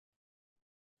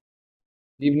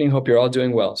Evening. Hope you're all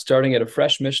doing well. Starting at a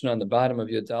fresh Mishnah on the bottom of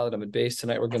Yud Dalet Amud Beis.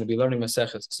 Tonight we're going to be learning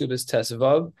Maseches Ksubas Tes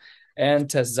Vav and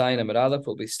Tes Zayin Amud Aleph.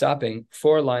 We'll be stopping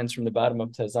 4 lines from the bottom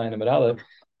of Tes Zayin Amud Aleph,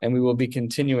 and we will be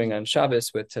continuing on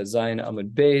Shabbos with Tes Zayin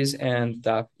Amud Beis and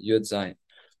Daf Yud Zayin.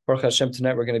 Baruch Hashem,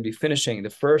 tonight we're going to be finishing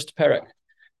the first perek.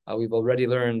 We've already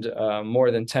learned more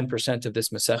than 10% of this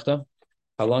Masechta.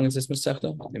 How long is this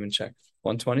Masechta? Let me check.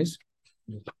 120s?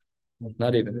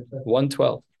 Not even.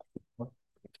 112.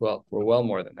 Well, we're well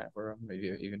more than that. We're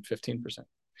maybe even 15%.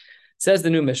 Says the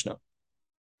new Mishnah.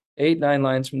 8-9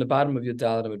 lines from the bottom of Yud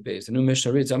Dalet Amud Beis. The new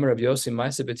Mishnah reads, Amar Rav Yossi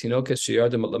Ma'aseh betinokes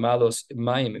sheyardim lamalos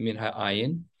mayim min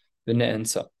ha'ayin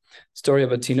v'ne'ensa. Story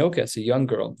of a tinokes, a young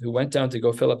girl, who went down to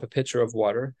go fill up a pitcher of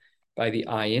water by the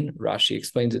ayin. Rashi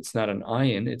explains it's not an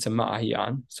ayin, it's a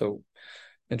ma'ayan. So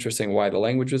interesting why the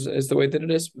language is the way that it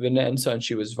is. V'ne'ensa, and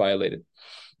she was violated.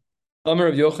 Amar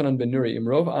Rav Yochanan ben Nuri,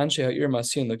 Imrov anshe ha'ir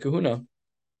masin lekahuna.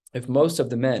 If most of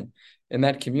the men in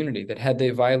that community that had they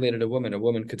violated a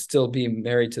woman could still be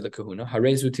married to the kahuna,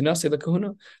 harezu tinase the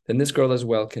kahuna, then this girl as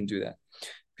well can do that.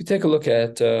 If you take a look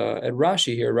at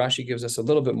Rashi here, Rashi gives us a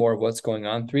little bit more of what's going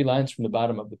on. 3 lines from the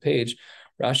bottom of the page,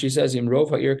 Rashi says,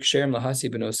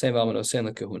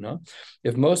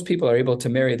 if most people are able to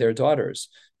marry their daughters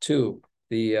to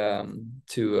a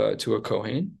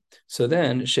kohen, so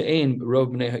then she'ein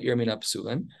rov bnei ha'ir min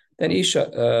ha'psulim, then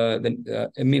isha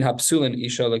min hapsulin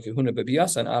isha lekahuna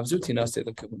bebiyasan avzu tinase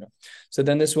lekahuna. So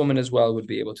then this woman as well would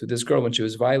be able to. This girl, when she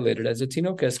was violated as a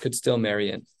tinokes, could still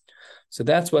marry in. So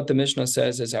that's what the Mishnah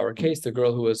says is our case. The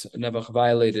girl who was never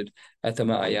violated at the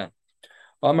ma'ayan.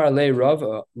 Amar le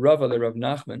Rava le Rav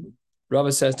Nachman.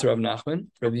 Rava says to Rav Nachman,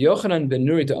 Rav Yochanan ben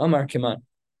Nuri to Amar Kiman.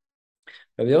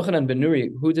 Rav Yochanan ben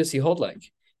Nuri, who does he hold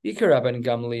like? The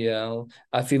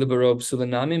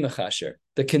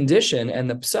condition and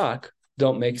the psak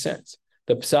don't make sense.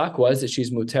 The psak was that she's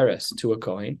muteres to a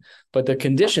kohen, but the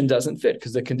condition doesn't fit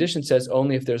because the condition says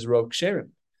only if there's rov ksherim.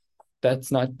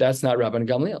 That's not Rabban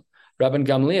Gamliel. Rabban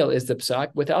Gamliel is the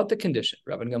psak without the condition.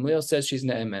 Rabban Gamliel says she's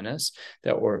ne'emenes,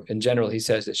 or in general he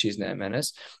says that she's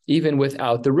ne'emenes, even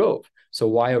without the rov. So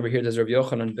why over here does Rav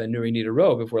Yochanan ben Nuri need a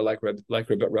rov if we're like Rabban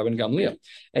Gamliel?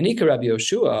 And Ika Rabbi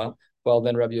Yoshua, well,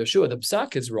 then Rabbi Yoshua, the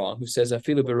psak is wrong, who says,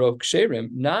 Afilu berov ksherim,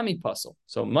 nami pasal.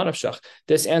 So, manavshach,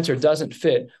 this answer doesn't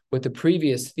fit with the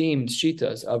previous themed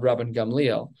shitas of Rabban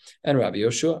Gamliel and Rabbi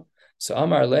Yoshua. So,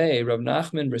 Amar le, Rav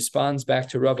Nachman responds back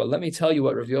to Rabba, let me tell you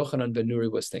what Rav Yochanan ben Nuri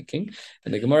was thinking.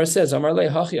 And the Gemara says, Amar le,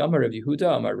 hachi Amar Rav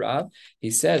Yehuda, Amar Rav. He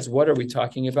says, what are we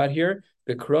talking about here?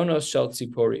 Bekronos shel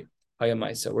tzipori.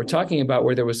 We're talking about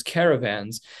where there was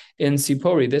caravans in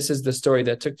Sipori. This is the story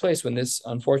that took place when this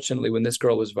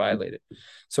girl was violated.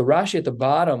 So Rashi at the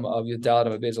bottom of Yud Dalet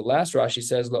Amud Beis, the last Rashi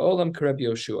says, La'olam Kareb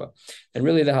Yoshua. And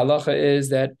really the halacha is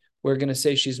that we're going to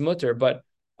say she's mutter, but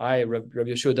Rabbi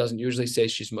Yoshua doesn't usually say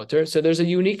she's mutter. So there's a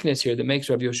uniqueness here that makes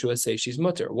Rabbi Yoshua say she's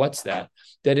mutter. What's that?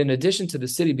 That in addition to the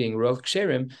city being Rov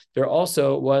Ksherim, there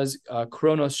also was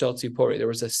Kronos Shel Tzipori. There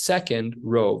was a second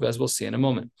Rov, as we'll see in a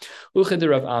moment. Uched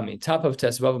Rav Ami, top of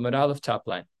Tes Vav Amud Aleph, top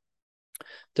line.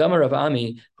 When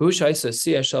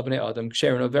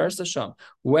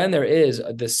there is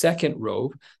the second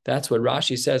rov, that's what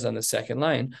Rashi says on the second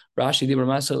line. We have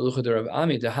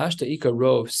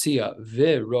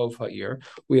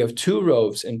 2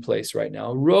 rovs in place right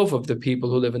now. Rov of the people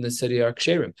who live in the city are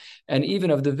ksherim, and even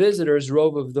of the visitors,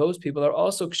 rov of those people are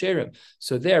also ksherim.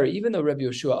 So there, even though Rabbi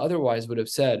Yoshua otherwise would have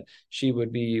said she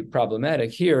would be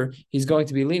problematic, here he's going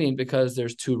to be lenient because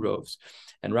there's 2 rovs.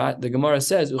 And the Gemara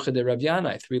says, Uchede Rav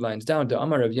Yanai, 3 lines down, to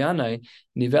Amar Rav Yanai,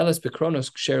 Niveles bekronos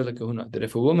ksher lekahuna, that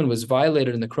if a woman was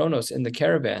violated in the kronos, in the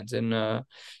caravans, in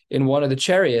one of the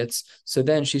chariots, so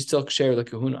then she's still ksher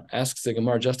lekahuna. Asks the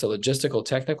Gemara just a logistical,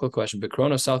 technical question.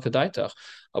 Bekronos al kadaitach,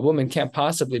 a woman can't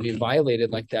possibly be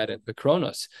violated like that at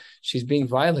Bekronos. She's being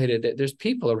violated. There's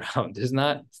people around. It's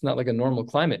not like a normal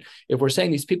climate. If we're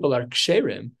saying these people are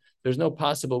ksherim, there's no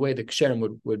possible way the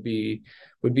ksherim would be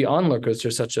onlookers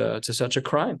to such a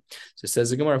crime. So it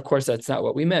says the Gemara, of course, that's not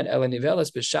what we meant. Ela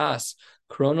niveles b'shas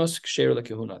kronos ksher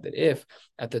lekehuna. That if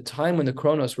at the time when the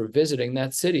kronos were visiting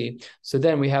that city, so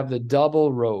then we have the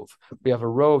double rov. We have a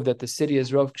rov that the city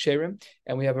is rov ksherim,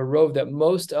 and we have a rov that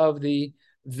most of the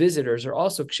visitors are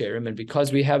also ksherim, and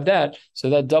because we have that, so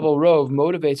that double rov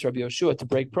motivates Rabbi Yoshua to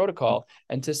break protocol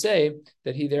and to say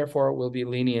that he therefore will be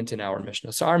lenient in our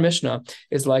Mishnah. So our Mishnah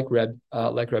is like Rabbi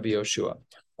Yoshua,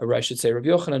 or I should say Rabbi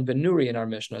Yochanan ben Nuri in our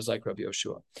Mishnah is like Rabbi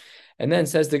Yoshua. And then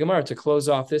says the Gemara to close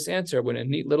off this answer with a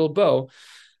neat little bow,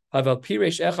 Haval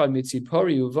piresh echad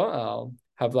mitzipori uvaal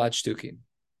havlat shtuki.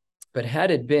 But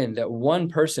had it been that one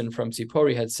person from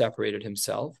Tzipori had separated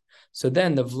himself, so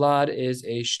then the Vlad is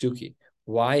a shtuki.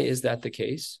 Why is that the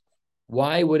case?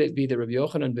 Why would it be that Rabbi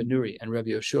Yochanan ben Nuri and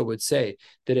Rabbi Yoshua would say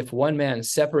that if one man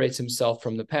separates himself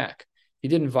from the pack, he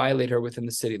didn't violate her within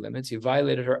the city limits, he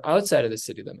violated her outside of the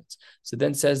city limits. So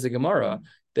then says the Gemara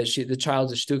that the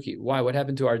child's a shtuki. Why? What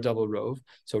happened to our double rove?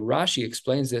 So Rashi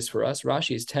explains this for us.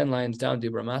 Rashi is 10 lines down.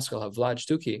 Dibra Maskal Havlad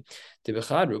shtuki.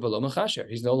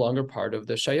 He's no longer part of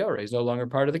the shayara. He's no longer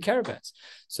part of the caravans.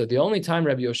 So the only time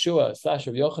Rabbi Yoshua /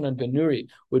 Rabbi Yochanan ben Nuri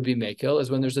would be mekel is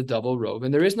when there's a double rove,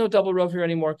 and there is no double rove here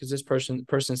anymore because this person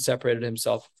separated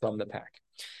himself from the pack.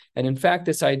 And in fact,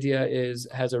 this idea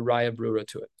has a raya brura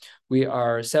to it. We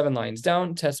are 7 lines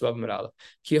down. Tesvav Merala.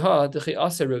 Kiha dechi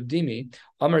ase Rav Dimi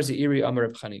Amar Zeiri Amar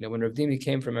Reb Chanina. When Rav Dimi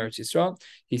came from Eretz Yisrael,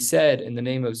 he said in the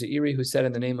name of Zeiri, who said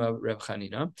in the name of Reb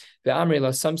Chanina.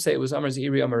 Ve'amrila, some say it was Amar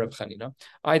Zeiri Amar Reb Chanina.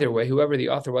 Either way, whoever the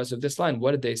author was of this line,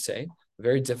 what did they say? A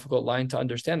very difficult line to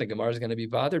understand. The Gemara is going to be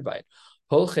bothered by it.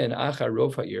 Holchen achar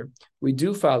rov ha'ir. We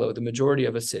do follow the majority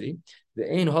of a city.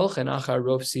 Ve'ein holchen achar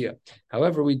rov sia.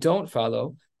 However, we don't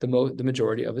follow the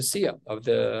majority of a sia, of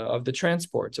the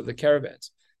transports, of the caravans.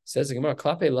 Says the Gemara,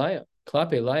 klape laya.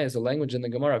 Klape laya is a language in the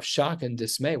Gemara of shock and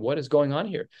dismay. What is going on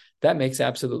here? That makes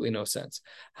absolutely no sense.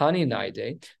 Hani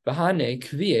naide, v'hane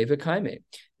kviye v'kaime.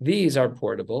 These are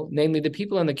portable, namely the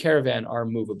people in the caravan are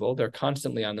movable. They're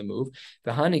constantly on the move.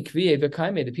 V'hane kviye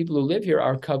v'kaime. The people who live here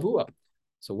are kavua.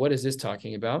 So what is this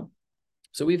talking about?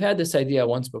 So we've had this idea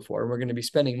once before, and we're going to be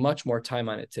spending much more time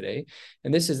on it today.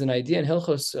 And this is an idea in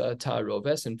Hilchos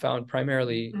Ta'aroves and found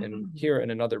primarily here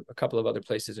and a couple of other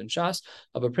places in Shas,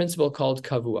 of a principle called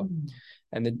kavua.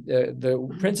 And the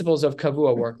principles of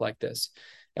kavua work like this.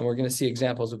 And we're going to see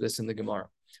examples of this in the Gemara.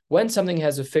 When something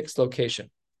has a fixed location,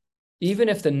 even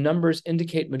if the numbers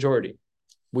indicate majority,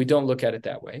 we don't look at it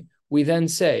that way. We then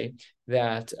say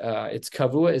that its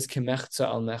kavua is kemechza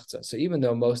al mechza. So even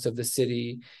though most of the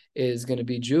city is going to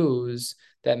be Jews,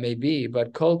 that may be,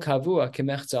 but kol kavua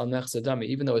kemechza al mechza dami.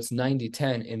 Even though it's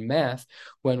 90-10 in math,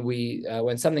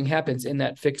 when something happens in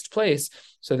that fixed place,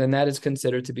 so then that is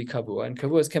considered to be kavua, and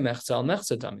kavua is kemechza al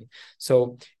mechza dami.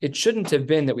 So it shouldn't have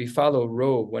been that we follow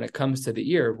rov when it comes to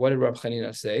the ear. What did Rab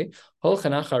Chanina say? We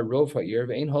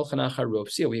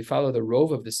follow the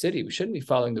rov of the city. We shouldn't be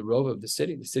following the rov of the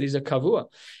city. The city's a kavua.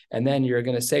 And then you're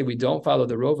going to say we don't follow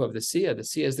the rov of the sia. The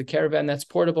sia is the caravan that's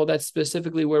portable. That's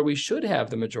specifically where we should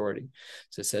have the majority.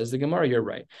 So it says the Gemara, you're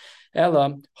right.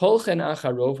 When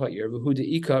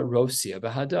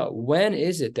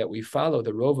is it that we follow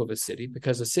the rov of a city?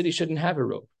 Because a city shouldn't have a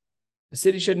rov. The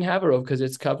city shouldn't have a rov because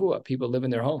it's kavua. People live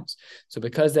in their homes. So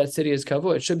because that city is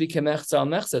kavua, it should be kemechza al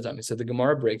mechza dami. So the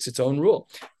Gemara breaks its own rule.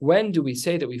 When do we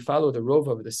say that we follow the rov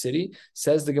of the city?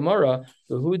 Says the Gemara,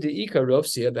 when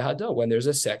there's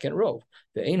a second rov.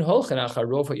 We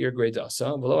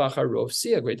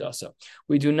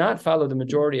do not follow the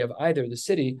majority of either the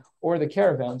city or the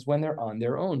caravans when they're on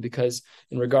their own, because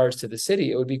in regards to the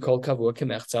city, it would be called kavua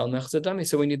kemechza al mechza dami.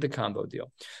 So we need the combo deal.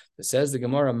 It says the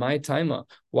Gemara, my taima.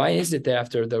 Why is it that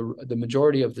after the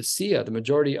majority of the sia, the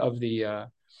majority of the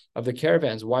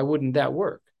caravans, why wouldn't that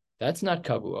work? That's not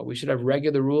kavua. We should have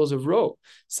regular rules of rov.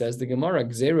 Says the Gemara,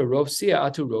 gzeira rov sia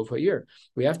atu rov ha'ir.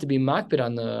 We have to be makbid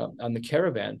on the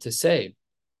caravan to say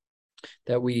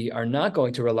that we are not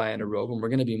going to rely on a rov, and we're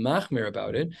going to be machmir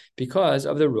about it because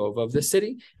of the rov of the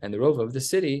city. And the rov of the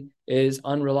city is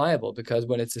unreliable because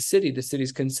when it's a city, the city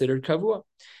is considered kavua.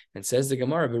 And says the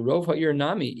Gemara, "V'rov ha'ir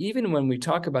nami." Even when we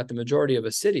talk about the majority of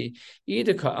a city,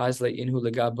 if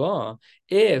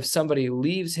somebody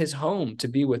leaves his home to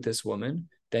be with this woman,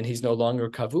 then he's no longer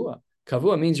kavua.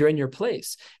 Kavua means you're in your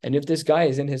place. And if this guy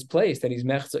is in his place, then he's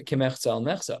kemechza al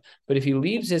mechza. But if he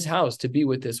leaves his house to be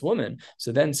with this woman,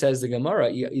 so then says the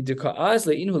Gemara,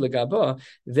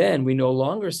 then we no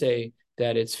longer say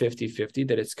that it's 50-50,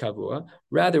 that it's kavua.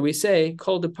 Rather, we say,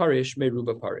 kol de parish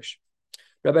meruba parish.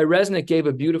 Rabbi Resnick gave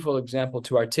a beautiful example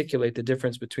to articulate the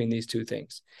difference between these two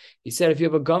things. He said, if you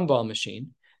have a gumball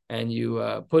machine and you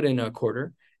put in a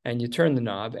quarter, and you turn the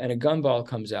knob and a gumball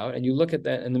comes out and you look at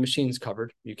that and the machine's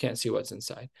covered. You can't see what's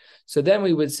inside. So then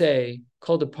we would say,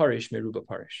 kol de parish meruba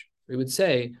parish. We would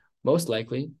say, most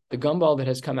likely, the gumball that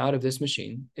has come out of this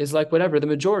machine is like whatever the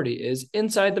majority is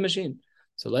inside the machine.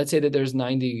 So let's say that there's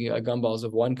 90 gumballs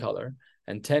of one color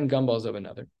and 10 gumballs of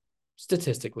another.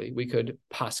 Statistically, we could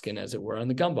paskin, as it were, on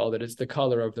the gumball that it's the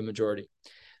color of the majority.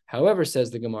 However,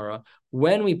 says the Gemara,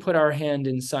 when we put our hand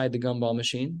inside the gumball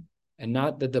machine, and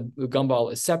not that the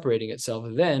gumball is separating itself,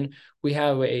 then we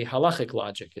have a halachic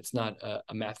logic. It's not a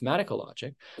mathematical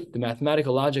logic. The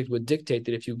mathematical logic would dictate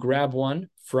that if you grab one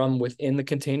from within the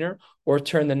container or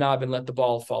turn the knob and let the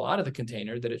ball fall out of the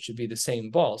container, that it should be the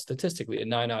same ball. Statistically, at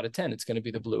 9 out of 10, it's going to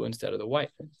be the blue instead of the white.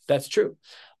 That's true.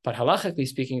 But halachically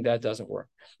speaking, that doesn't work.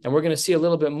 And we're going to see a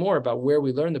little bit more about where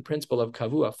we learn the principle of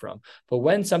kavua from. But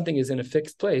when something is in a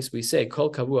fixed place, we say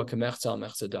kol kavua kemechza al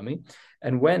mechza dami.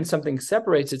 And when something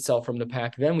separates itself from the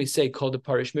pack, then we say kol de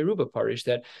parish meruba parish,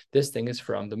 that this thing is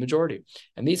from the majority.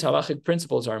 And these halachic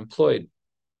principles are employed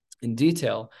in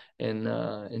detail in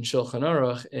Shulchan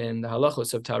Aruch in the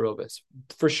halachos of Tarovis.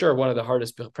 For sure, one of the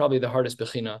hardest, probably the hardest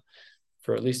bechina,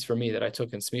 for at least for me, that I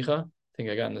took in Smicha. I think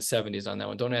I got in the 70s on that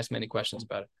one. Don't ask many questions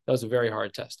about it. That was a very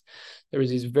hard test. There was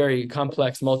these very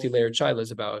complex, multi-layered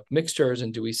shilas about mixtures,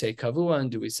 and do we say kavua, and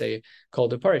do we say kol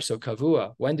de parish? So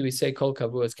kavua, when do we say kol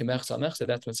kavua is kemechza mechza?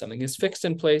 That's when something is fixed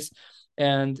in place.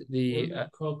 And the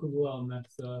kol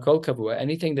kavua,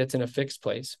 anything that's in a fixed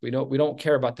place, we don't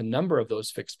care about the number of those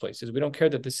fixed places. We don't care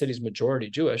that the city's majority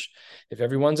Jewish. If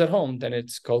everyone's at home, then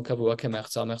it's kol kavua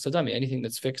kemechza mechza dami, anything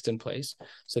that's fixed in place.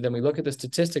 So then we look at the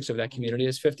statistics of that community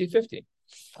as 50-50.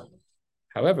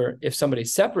 However, if somebody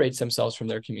separates themselves from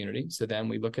their community, so then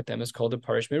we look at them as called a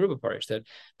parish meruba parish,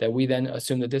 that we then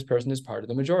assume that this person is part of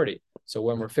the majority. So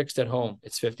when we're fixed at home,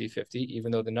 it's 50-50,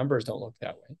 even though the numbers don't look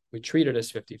that way. We treat it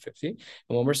as 50-50. And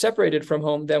when we're separated from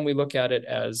home, then we look at it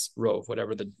as rov,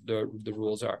 whatever the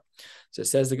rules are. So it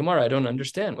says the Gemara, I don't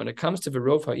understand. When it comes to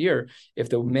V'rov ha'ir, if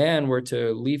the man were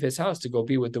to leave his house to go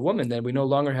be with the woman, then we no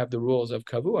longer have the rules of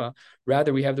kavua.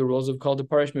 Rather, we have the rules of called a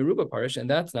parish meruba parish, and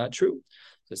that's not true.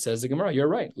 So it says the Gemara, you're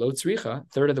right. Lo tzricha,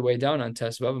 third of the way down on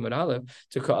Tes Vav Amud Aleph,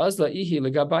 to ka'azla ihi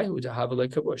legabayhu to have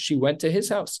kavua. She went to his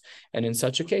house, and in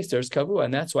such a case, there's kavua,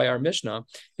 and that's why our Mishnah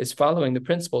is following the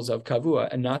principles of kavua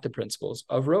and not the principles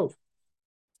of rov.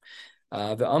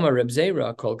 The Amar Reb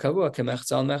Zera called kavua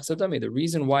kemechza al mechza dami. The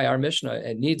reason why our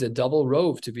Mishnah needs a double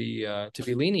rov to be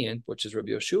lenient, which is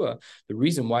Rabbi Yoshua, the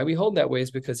reason why we hold that way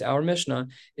is because our Mishnah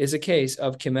is a case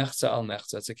of kemechza al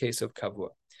mechza. It's a case of kavua.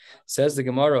 Says the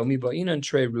Gemara, Miba'inan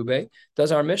Trei Rube,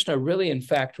 does our Mishnah really in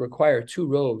fact require two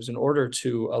rovs in order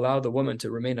to allow the woman to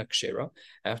remain a kshera?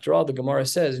 After all, the Gemara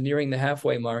says, nearing the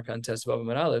halfway mark on Tes Vav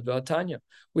Amud Aleph, V'atanya,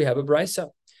 we have a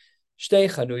brisa.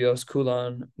 Tesha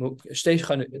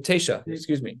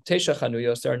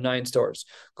chanuyos, there are 9 stores.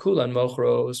 Kulan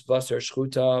mochros, basar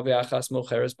shchuta, ve'achas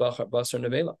mocheres, basar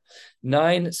nevela.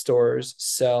 9 stores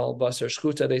sell basar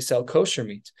shchuta, they sell kosher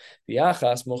meat.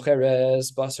 Ve'achas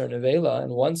mocheres, basar nevela,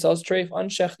 and one sells treif,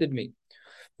 unshechted meat.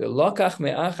 Ve'lokach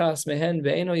me'achas mehen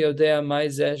ve'eno yodea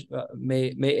me'ezeh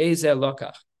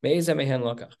lokach. Me'ezeh mehen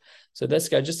lokach. So this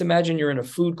guy, just imagine you're in a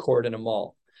food court in a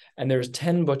mall. And there's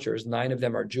 10 butchers, 9 of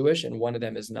them are Jewish and 1 of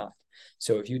them is not.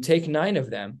 So if you take 9 of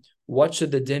them, what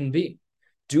should the din be?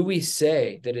 Do we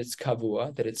say that it's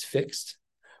kavua, that it's fixed?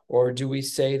 Or do we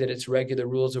say that it's regular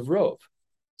rules of rov?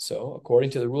 So according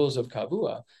to the rules of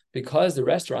kavua, because the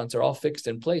restaurants are all fixed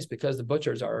in place, because the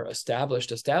butchers are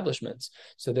established establishments,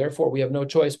 so therefore we have no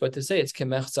choice but to say it's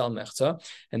kemechza al mechza,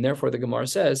 and therefore the Gemara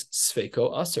says,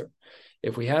 sfeiko aser.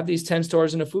 If we have these 10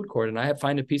 stores in a food court and I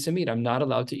find a piece of meat, I'm not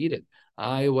allowed to eat it.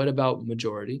 What about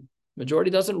majority? Majority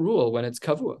doesn't rule when it's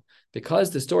kavua. Because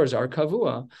the stores are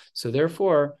kavua, so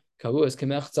therefore kavua is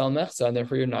kemechza al mechza, and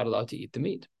therefore you're not allowed to eat the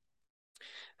meat.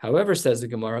 However, says the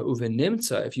Gemara,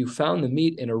 uvenimtza, if you found the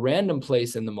meat in a random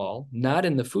place in the mall, not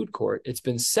in the food court, it's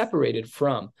been separated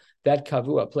from that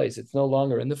kavua place. It's no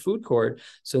longer in the food court.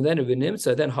 So then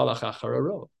uvenimtza, then halach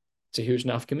achararo. It's a huge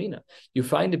nafkamina. You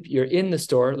find it, you're in the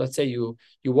store. Let's say you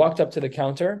walked up to the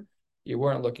counter. You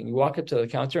weren't looking. You walk up to the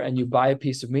counter and you buy a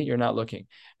piece of meat. You're not looking.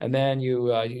 And then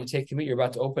you take the meat. You're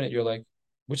about to open it. You're like,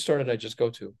 which store did I just go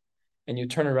to? And you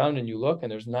turn around and you look,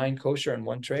 and there's 9 kosher and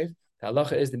 1 treif. The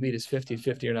halacha is the meat is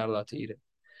 50-50. You're not allowed to eat it.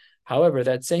 However,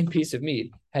 that same piece of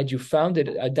meat, had you found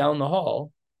it down the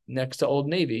hall next to Old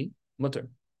Navy, mutter,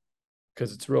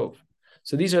 because it's rov.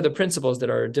 So these are the principles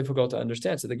that are difficult to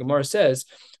understand. So the Gemara says,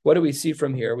 what do we see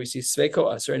from here? We see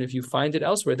sveiko aser, and if you find it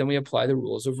elsewhere, then we apply the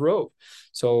rules of rov.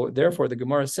 So therefore, the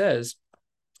Gemara says,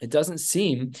 it doesn't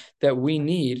seem that we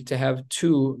need to have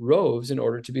 2 rovs in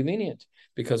order to be lenient.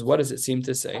 Because what does it seem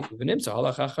to say?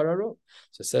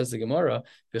 So says the Gemara,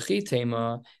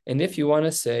 and if you want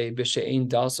to say,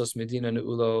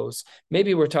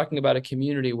 maybe we're talking about a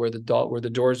community where the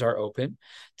doors are open,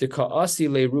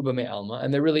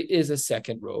 and there really is a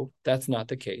second rov. That's not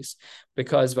the case.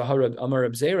 Because even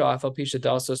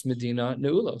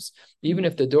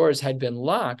if the doors had been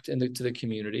locked to the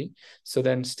community, so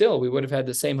then still we would have had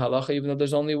the same halacha, even though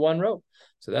there's only 1 rov.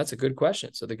 So that's a good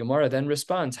question. So the Gemara then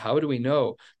responds, how do we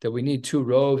know that we need 2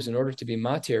 rovs in order to be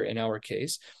matir in our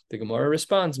case? The Gemara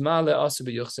responds, we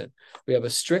have a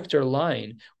stricter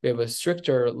line, we have a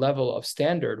stricter level of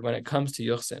standard when it comes to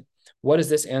yuchsin. What does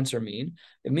this answer mean?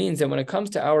 It means that when it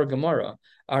comes to our Gemara,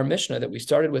 our Mishnah that we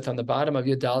started with on the bottom of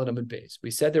Yudalad Amud Beis.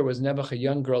 We said there was Nebuch, a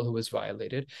young girl who was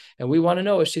violated, and we want to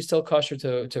know, is she still kosher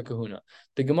to kahuna?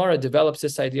 The Gemara develops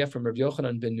this idea from Rav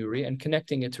Yochanan ben Nuri and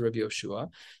connecting it to Rav Yoshua,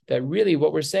 that really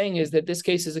what we're saying is that this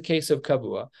case is a case of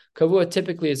kavua. Kavua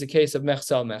typically is a case of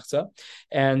mechsa mechsa,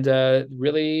 and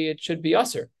really it should be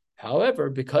usher. However,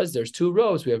 because there's two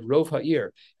roves, we have Rov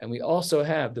Ha'ir, and we also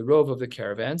have the Rov of the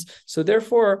caravans, so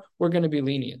therefore we're going to be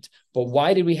lenient. But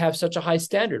why did we have such a high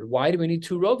standard? Why do we need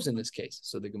two robes in this case?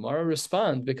 So the Gemara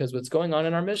responds, because what's going on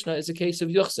in our Mishnah is a case of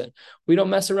Yuchsin. We don't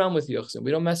mess around with Yuchsin.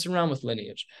 We don't mess around with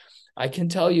lineage. I can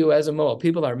tell you as a Moel,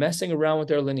 people are messing around with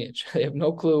their lineage. They have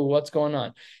no clue what's going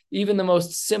on. Even the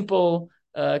most simple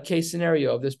case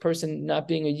scenario of this person not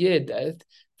being a Yid,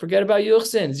 forget about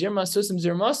Yuchsin, Zir Masusim,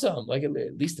 Zir Masam. Like at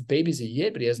least the baby's a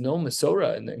Yid, but he has no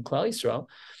Masorah in Klal Yisrael.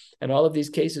 And all of these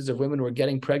cases of women who are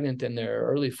getting pregnant in their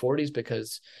early 40s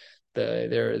because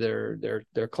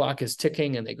their clock is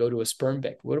ticking and they go to a sperm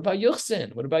bank. What about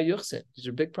Yuchsin? What about Yuchsin? These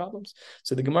are big problems.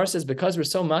 So the Gemara says, because we're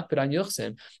so makpid on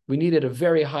Yuchsin, we needed a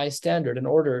very high standard in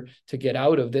order to get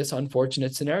out of this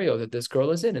unfortunate scenario that this girl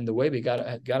is in. And the way we got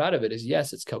out of it is,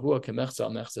 yes, it's kavua kemechza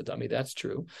al mechza dami. That's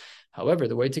true. However,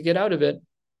 the way to get out of it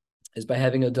is by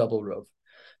having a double rov.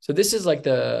 So this is like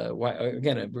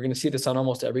again, we're going to see this on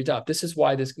almost every daf. This is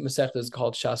why this Masechta is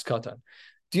called Shas Katan.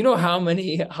 Do you know how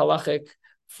many halachic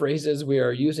phrases we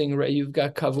are using? You've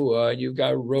got kavua, you've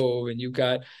got rov, and you've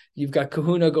got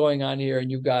kahuna going on here, and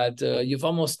you've got you've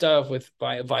almost stuff with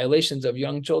violations of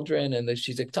young children, and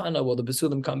she's iktana. Will the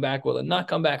besulim come back? Will it not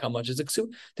come back? How much is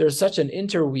iksu? There's such an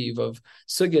interweave of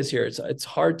sugyas here. It's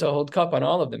hard to hold cup on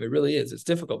all of them. It really is. It's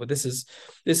difficult, but this is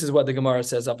what the Gemara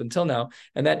says up until now,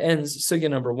 and that ends sugya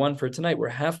number 1 for tonight. We're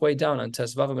halfway down on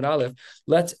Tes Vav Amud Aleph.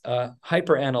 Let's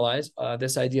hyperanalyze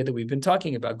this idea that we've been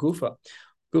talking about. Gufa.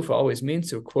 Gufa always means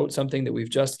to quote something that we've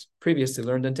just previously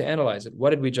learned and to analyze it.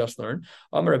 What did we just learn?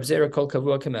 Not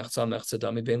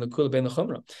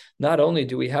only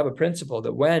do we have a principle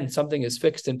that when something is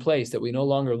fixed in place, that we no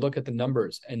longer look at the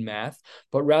numbers and math,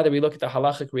 but rather we look at the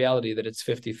halachic reality that it's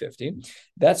 50-50.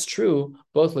 That's true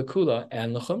both lekula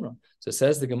and lechumra. So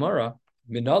says the Gemara,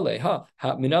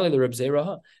 how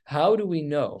do we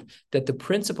know that the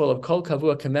principle of kol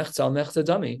kavua kemechza al mechza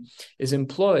dami is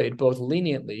employed both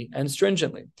leniently and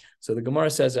stringently? So the Gemara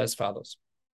says as follows.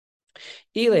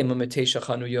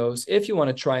 If you want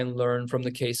to try and learn from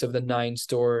the case of the 9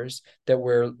 stores that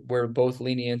we're both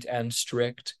lenient and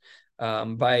strict,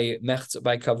 by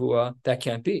kavua, that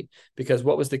can't be, because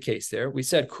what was the case there? We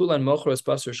said kulan mochros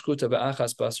basar shkuta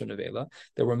ve'achas basar nevela.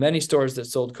 There were many stores that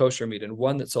sold kosher meat and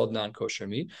one that sold non-kosher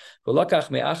meat. He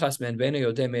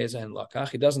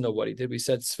doesn't know what he did. We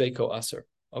said sveiko aser.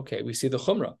 Okay, we see the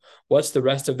chumrah. What's the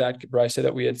rest of that brisa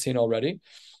that we had seen already?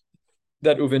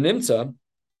 That uvenimtza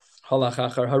halach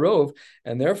achar harov,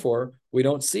 and therefore we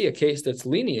don't see a case that's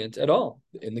lenient at all.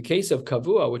 In the case of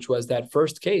kavua, which was that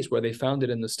first case where they found it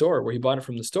in the store, where he bought it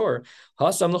from the store,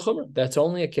 hasam l'chumra, that's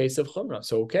only a case of chumra.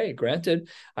 So okay, granted,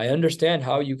 I understand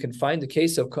how you can find the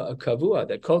case of kavua,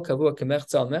 that kol kavua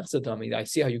kemechza al mechza dami. I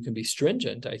see how you can be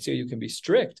stringent, I see how you can be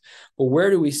strict, but where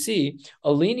do we see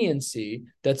a leniency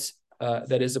that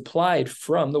is applied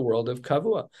from the world of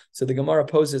kavua? So the Gemara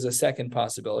poses a second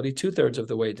possibility, 2/3 of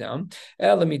the way down.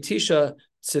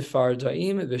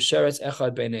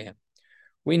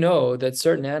 We know that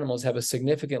certain animals have a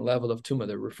significant level of tumah.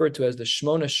 They're referred to as the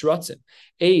shmona shratzim.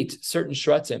 8 certain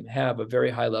shratzim have a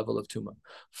very high level of tumah.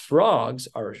 Frogs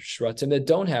are shratzim that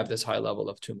don't have this high level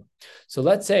of tumah. So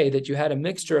let's say that you had a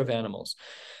mixture of animals.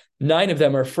 9 of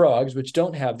them are frogs, which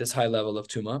don't have this high level of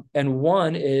tumah, and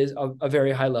 1 is a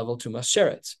very high level tumah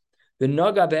sheretz.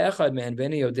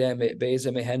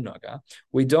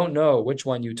 We don't know which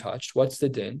one you touched. What's the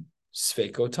din?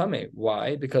 Sveiko tame.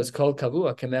 Why? Because kol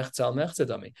kavua kemechza al mechza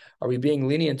dami. Are we being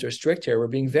lenient or strict here? We're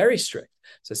being very strict.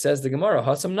 So says the Gemara,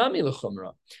 hasam nami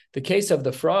l'chumra. The case of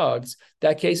the frogs,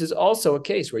 that case is also a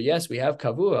case where yes, we have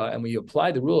kavua and we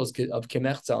apply the rules of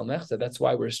kemechza al mechza. That's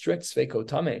why we're strict, sveiko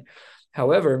tame.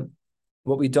 However,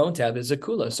 what we don't have is a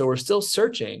kula. So we're still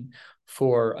searching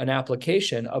for an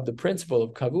application of the principle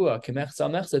of kavua, kemechza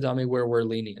mechza dami, where we're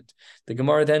lenient. The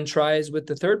Gemara then tries with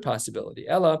the third possibility.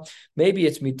 Ella, maybe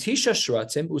it's mitisha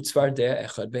shratzim utzvardea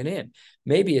echad benein.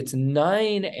 Maybe it's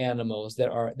 9 animals that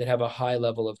have a high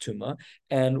level of tumah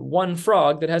and 1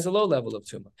 frog that has a low level of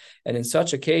tumah. And in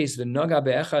such a case, the naga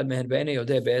be'echad mehen beinei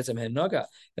yodeh be'ezem hen naga.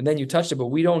 And then you touched it, but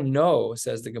we don't know,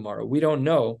 says the Gemara. We don't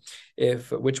know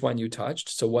which one you touched.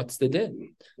 So what's the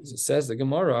din? So says the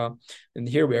Gemara, and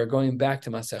here we are going back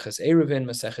to Maseches Eruvin,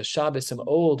 Maseches Shabbos, some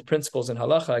old principles in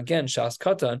halacha. Again, Shas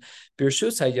Katan,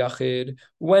 Birshus HaYachid,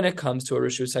 when it comes to a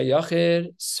Rishus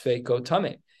HaYachid, Sveiko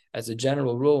Tameh. as a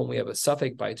general rule, when we have a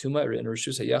suffix by tuma in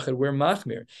Rishus HaYachid, we're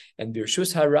machmir. And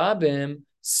Birshus HaRabim,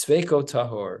 Sveiko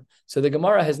Tahor. So the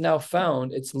Gemara has now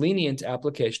found its lenient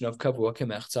application of Kavua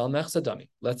Kemechza al Mechza Dami.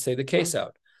 Let's say the case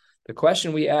out. The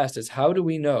question we asked is, how do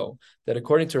we know that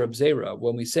according to Reb Zera,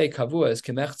 when we say Kavua is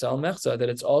Kemechza al Mechza, that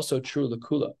it's also true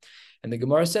Lakula? And the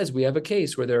Gemara says we have a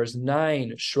case where there's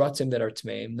 9 shratzim that are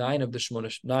tmeim, 9 of the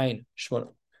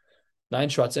 9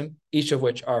 shratzim, each of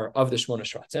which are of the shmona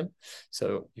shratzim.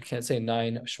 So you can't say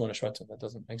 9 shmona shratzim. That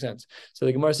doesn't make sense. So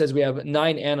the Gemara says we have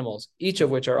 9 animals, each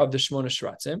of which are of the shmona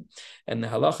shratzim. And the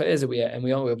halacha is that we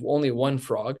only have only 1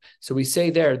 frog. So we say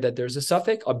there that there's a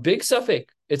suffix, a big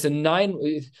suffix. It's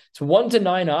 1 to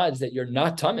 9 odds that you're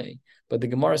not tummy. But the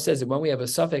Gemara says that when we have a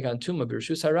suffix on tuma,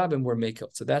 Birshus HaRabim, we're makil.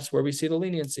 So that's where we see the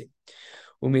leniency.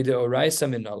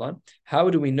 How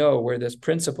do we know where this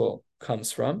principle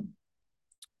comes from?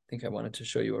 I think I wanted to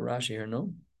show you a Rashi here,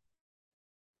 no?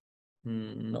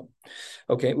 No.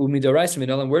 Okay,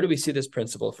 where do we see this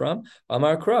principle from?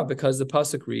 Amar Kra, because the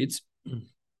pasuk reads,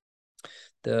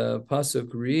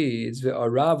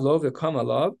 Arav lo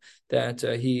v'kamalav, that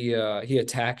he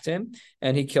attacked him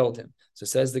and he killed him. So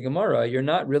says the Gemara, you're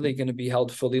not really going to be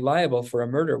held fully liable for a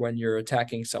murder when you're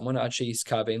attacking someone,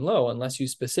 unless you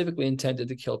specifically intended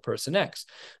to kill person X.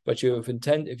 But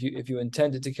if you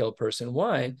intended to kill person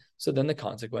Y, so then the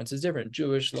consequence is different.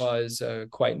 Jewish law is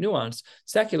quite nuanced.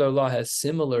 Secular law has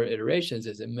similar iterations.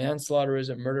 Is it manslaughter? Is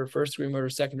it murder? First degree murder,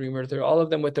 second degree murder? All of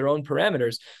them with their own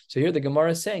parameters. So here the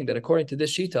Gemara is saying that according to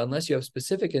this shita, unless you have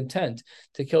specific intent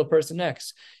to kill person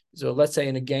X, so let's say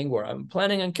in a gang war, I'm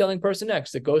planning on killing person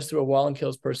X that goes through a wall and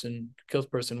kills person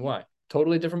Y.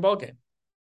 Totally different ballgame.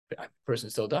 The person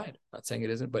still died. I'm not saying it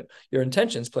isn't, but your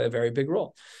intentions play a very big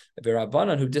role. The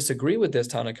Rabbanan who disagree with this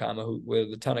Tanakama, where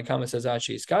the Tanakama says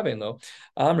Ashi Iskaben lo,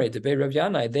 Amre Debe Rav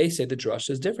Yanai, they say the drush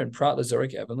is different. Prat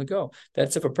Lazorik Evan Lago.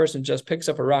 That's if a person just picks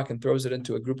up a rock and throws it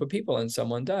into a group of people and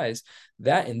someone dies.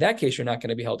 That in that case you're not going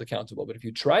to be held accountable. But if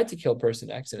you tried to kill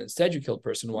person X and instead you killed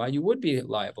person Y, you would be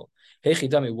liable. Hey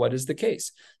Chidami, what is the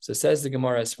case? So says the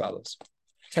Gemara as follows.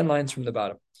 10 lines from the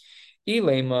bottom.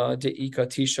 Ilema de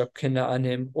ikatisha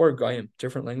kinaanim or goyim.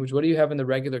 Different language. What do you have in the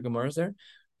regular Gemaras there?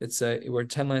 It's we're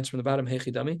 10 lines from the bottom.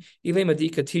 Hechidami. Ilema de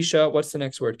ikatisha. What's the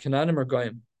next word? Kinaanim or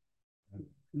goyim?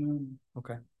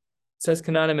 Okay. It says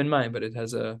kinaanim in mine, but it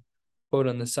has a quote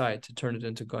on the side to turn it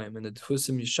into goyim. And the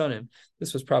Tfusim Yishanim.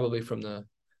 This was probably from the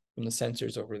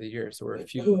censors over the years. There were a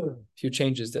few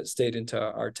changes that stayed into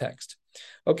our text.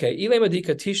 Okay. Ilema de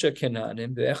ikatisha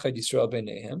kinaanim ve'echad Yisrael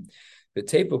b'neihem.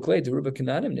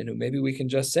 Maybe we can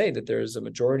just say that there's a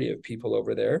majority of people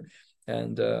over there,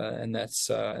 and that's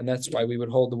why we would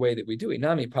hold the way that we do.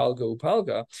 Inami palga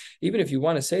upalga. Even if you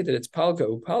want to say that it's palga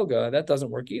upalga, that doesn't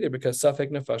work either because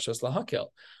safek nefashas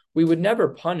lahakel. We would never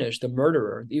punish the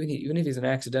murderer, even if he's an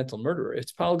accidental murderer.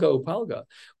 It's palga upalga.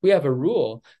 We have a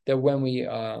rule that when we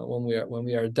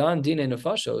are done dina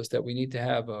nefashos, that we need to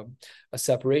have a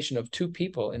separation of 2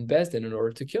 people in Bezdin in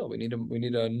order to kill. We need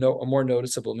a more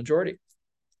noticeable majority.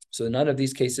 So none of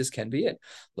these cases can be it.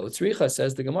 Lo tzricha,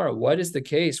 says the Gemara. What is the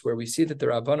case where we see that the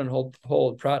Rabbanan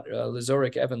hold prat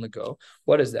lezorik evan lego?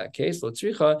 What is that case? Lo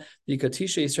tzricha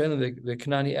v'katisha Yisrael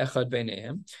v'kanani echad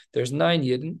beinehem. There's 9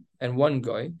 yidden and 1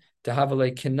 goy.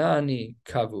 Tahavale Kanani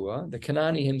kavua. The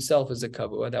Kanani himself is a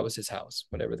kavua. That was his house,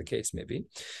 whatever the case may be.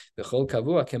 V'chol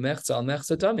kavua kemechza al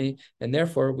mechza dami. And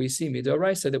therefore we see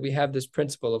midoraisa that we have this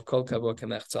principle of kol kavua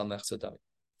kemechza al mechza dami.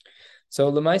 So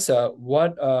Lemaisa,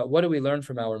 what do we learn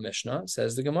from our Mishnah?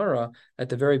 Says the Gemara at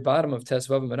the very bottom of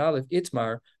Tesvav and Aleph,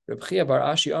 Itmar, Reb Chia bar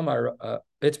Ashi Amar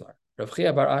Itmar. Rav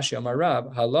Chia bar Ashi Amar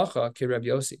Rab, halacha ki Reb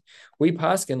Yossi. We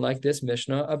paskin like this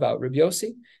Mishnah about Reb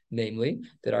Yossi, namely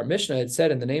that our Mishnah had said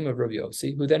in the name of Reb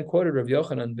Yossi, who then quoted Rav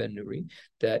Yochanan ben Nuri,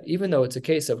 that even though it's a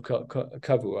case of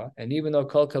kavua, and even though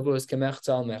kol kavua is kemechza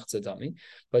al mechza dami,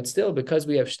 but still because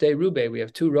we have shtei rube, we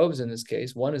have 2 roves in this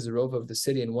case. One is the rove of the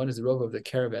city, and one is the rove of the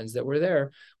caravans that were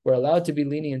there. We're allowed to be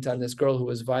lenient on this girl who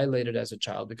was violated as a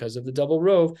child because of the double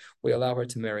rove. We allow her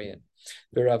to marry in.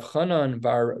 The Rav Chanan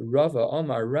bar Rava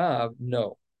Omar Rav,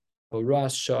 no,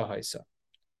 horas shah haisa.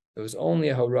 It was only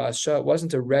a horas shah. It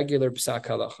wasn't a regular psak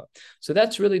halacha. So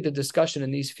that's really the discussion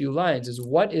in these few lines: is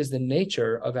what is the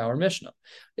nature of our Mishnah?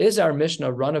 Is our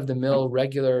Mishnah run-of-the-mill,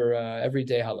 regular,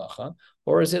 everyday halacha,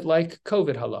 or is it like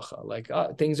COVID halacha? Like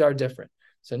things are different.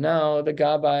 So now the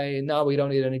gabbai, now we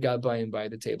don't need any gabbayim by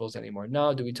the tables anymore.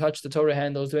 Now, do we touch the Torah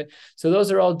handles? So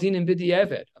those are all dinim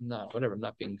b'di'evet. I'm not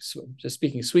being, just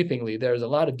speaking sweepingly. There's a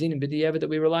lot of dinim b'di'evet that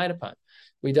we relied upon.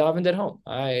 We davened at home.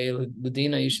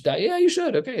 Ladina, you should die. Yeah, you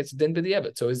should. Okay, it's din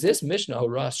b'di'evet. So is this Mishnah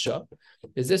horas shah?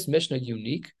 Is this Mishnah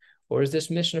unique? or is this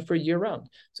Mishnah for year round?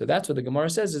 So that's what the Gemara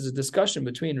says is a discussion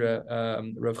between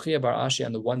Rav Chia bar Ashi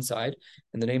on the one side,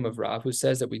 in the name of Rav, who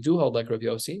says that we do hold like Rav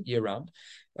Yossi year round,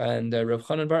 and Rav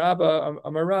Chanan bar Abba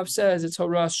Amar Rav says it's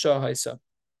Horas Shahaisa.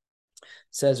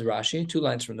 Says Rashi, 2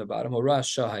 lines from the bottom, Horas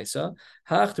Shahaisa,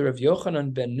 Hach Rav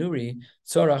Yochanan ben Nuri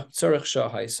Tzorach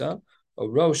Shahaisa. We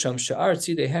really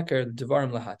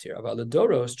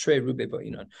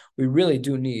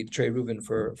do need Trei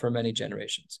Reuven for many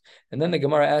generations. And then the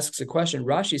Gemara asks a question.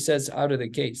 Rashi says out of the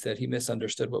gates that he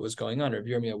misunderstood what was going on. Rav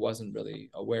Yirmiyah wasn't really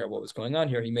aware of what was going on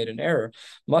here. He made an error.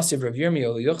 Masiv Rav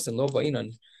Yirmiyah lo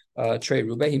ba'inan Trei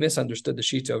Reuven. He misunderstood the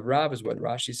Shita of Rav, is what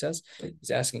Rashi says.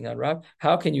 He's asking on Rav,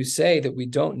 how can you say that we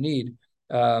don't need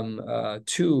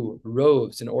 2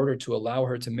 rows in order to allow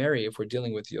her to marry if we're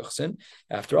dealing with Yuchsin?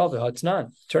 After all, the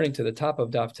Hatnan, turning to the top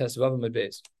of Daf Tes Vav Amud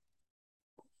Beis.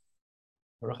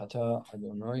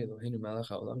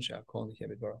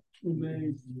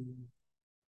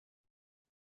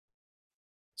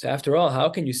 So after all, how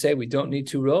can you say we don't need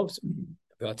 2 rows?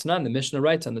 The Mishnah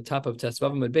writes on the top of Tes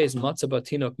Vav Amud Beis, Matzah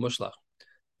Batinok Mushlach.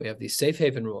 We have these safe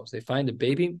haven rules. They find a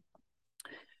baby,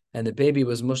 and the baby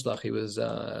was mushlach, he was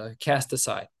cast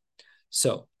aside.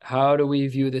 So how do we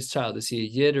view this child? Is he a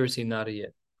yid or is he not a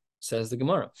yid? Says the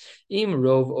Gemara. Im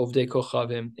rov ovdei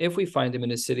kochavim. If we find him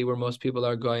in a city where most people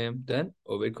are goyim, then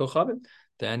oved kochavim.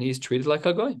 Then he's treated like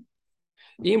a goyim.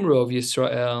 Im rov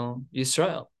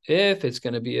Yisrael. If it's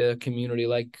going to be a community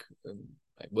like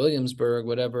Williamsburg,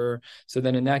 whatever, so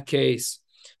then in that case,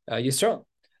 Yisrael.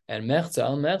 And mechza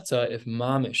al mechza, if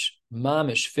mamish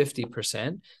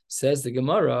 50%, says the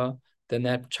Gemara, then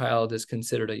that child is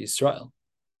considered a Yisrael.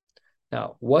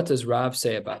 Now, what does Rav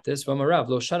say about this? All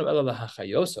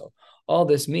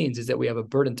this means is that we have a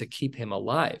burden to keep him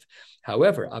alive.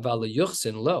 However, aval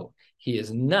yuchsin lo, he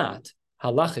is not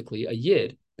halachically a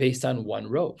yid based on 1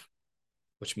 rov,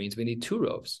 which means we need 2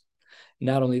 rovs.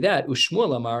 Not only that,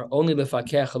 Ushmuel Amar only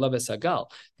lefakech alav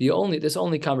esagal. This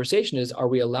only conversation is: are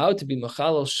we allowed to be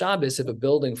mechalel Shabbos if a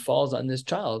building falls on this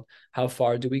child? How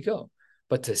far do we go?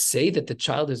 But to say that the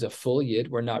child is a full yid,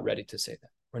 we're not ready to say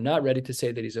that. We're not ready to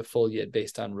say that he's a full yid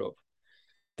based on rov.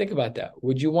 Think about that.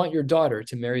 Would you want your daughter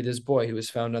to marry this boy who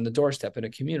was found on the doorstep in a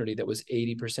community that was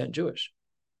 80% Jewish?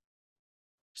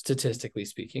 Statistically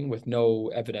speaking, with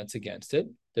no evidence against it,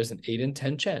 there's an 8 in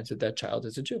 10 chance that that child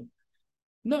is a Jew.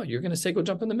 No, you're going to say, go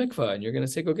jump in the mikvah, and you're going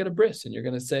to say, go get a bris, and you're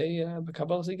going to say,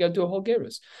 Kabbalah, you got to do a whole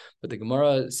gerus. But the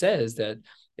Gemara says that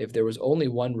if there was only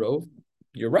 1 rov,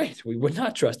 you're right, we would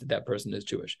not trust that person is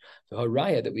Jewish. The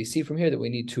haraya that we see from here that we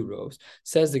need 2 rovs,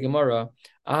 says the Gemara,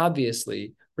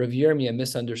 obviously, Rav Yirmiyah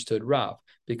misunderstood Rav,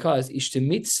 because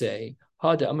Ishtimitse,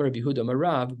 Hada Amar Rabbi Yehuda Amar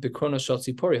Rav, Bikrono Shal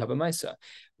Tzipori Habamaisa.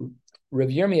 Rav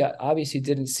Yirmiyah obviously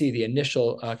didn't see the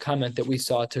initial comment that we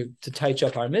saw to touch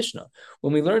up our Mishnah.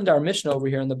 When we learned our Mishnah over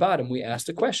here on the bottom, we asked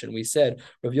a question. We said,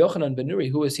 Rav Yochanan ben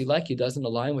Nuri, who is he like? He doesn't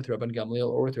align with Rabban Gamliel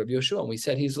or with Rabbi Yoshua. And we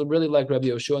said, he's really like Rabbi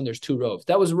Yoshua, and there's 2 rovs.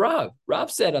 That was Rav.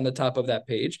 Rav said on the top of that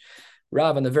page,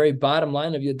 Rav, on the very bottom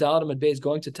line of Yadalam and Beis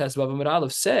going to Tes Vav Amud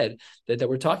Aleph, said that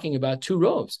we're talking about 2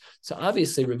 rovs. So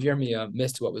obviously Rav Yirmiyah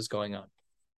missed what was going on.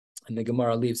 And the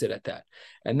Gemara leaves it at that.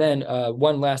 And then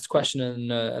one last question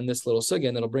in this little sugya,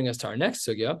 and that'll bring us to our next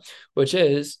sugya, which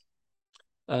is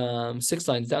 6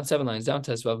 lines down, 7 lines down,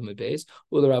 Tes Vav Amud Beis.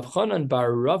 Rav Chanan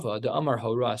bar Rava de Amar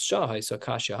Horas Shah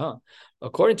Kasha.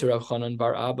 According to Rav Chanan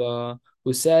bar Abba,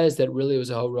 who says that really it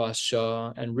was a Horas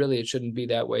Shah, and really it shouldn't be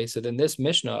that way. So then this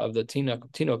Mishnah of the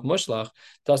Tinok Mushlach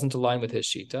doesn't align with his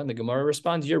Shita. And the Gemara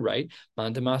responds, you're right.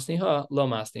 Man de masniha, lo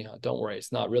masniha. Don't worry,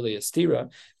 it's not really a stira.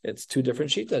 It's 2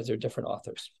 different Shitas. They're different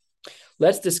authors.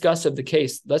 Let's discuss the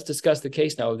case now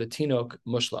of the Tinok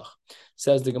Mushlach.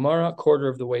 Says the Gemara, quarter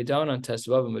of the way down on Tes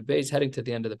Vav Amud Beis, heading to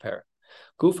the end of the parak.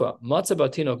 Gufa, matzah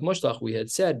batinok mushlach, we had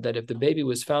said that if the baby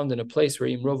was found in a place where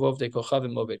im rov ovdei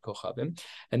kochavim oved kochavim,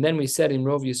 and then we said im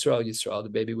rov Yisrael, the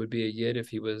baby would be a yid if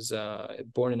he was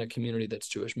born in a community that's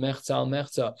Jewish.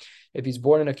 Mechza, if he's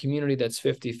born in a community that's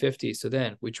 50-50, so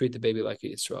then we treat the baby like a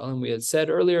Yisrael. And we had said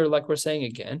earlier, like we're saying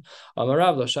again,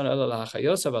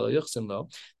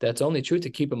 that's only true to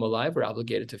keep him alive. We're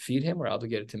obligated to feed him. We're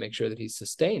obligated to make sure that he's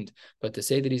sustained. But to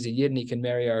say that he's a yid and he can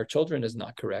marry our children is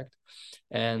not correct.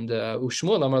 And the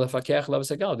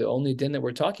only din that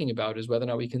we're talking about is whether or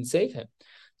not we can save him.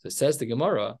 So it says the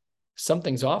Gemara,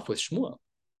 something's off with Shmuel.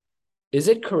 Is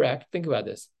it correct? Think about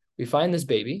this. We find this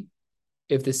baby.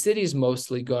 If the city is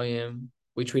mostly goyim,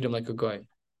 we treat him like a goyim.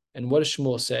 And what does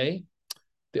Shmuel say?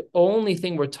 The only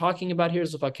thing we're talking about here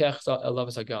is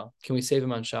can we save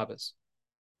him on Shabbos?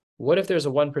 What if there's a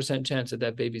 1% chance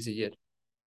that baby's a yid?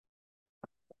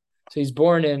 So he's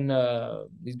born in a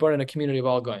community of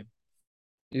all goyim.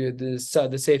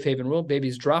 The safe haven rule: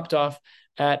 baby's dropped off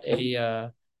at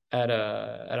a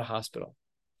hospital,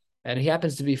 and he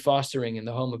happens to be fostering in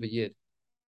the home of a yid.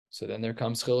 So then there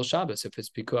comes Chilul Shabbos. If it's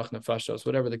pikuach nefashos,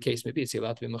 whatever the case may be, is he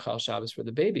allowed to be mechal Shabbos for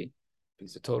the baby?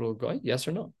 He's a total goy, yes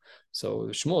or no? So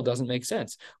Shmuel doesn't make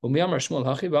sense. Amar Shmuel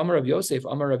hachi v'amar Rav Yosef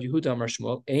amar Rav Yehuda amar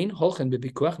Shmuel ein holchen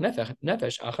bepikuach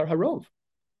nefesh achar harov.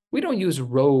 We don't use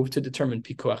rov to determine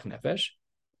pikuach nefesh.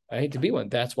 I hate to be one.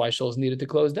 That's why shuls needed to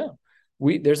close down.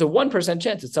 There's a 1%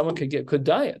 chance that someone could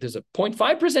die. There's a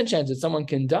 0.5% chance that someone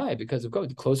can die because of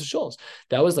COVID. Close the shuls.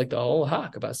 That was like the whole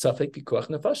hack about safek pikuach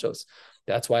nefashos.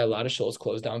 That's why a lot of shuls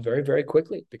close down very, very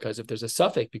quickly, because if there's a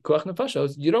safek pikuach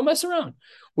nefashos, you don't mess around.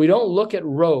 We don't look at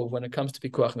rov when it comes to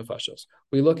pikuach nefashos.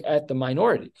 We look at the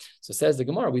minority. So says the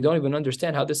Gemara, we don't even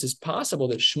understand how this is possible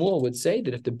that Shmuel would say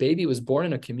that if the baby was born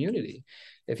in a community,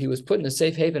 if he was put in a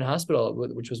safe haven hospital,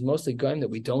 which was mostly goyim, that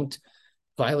we don't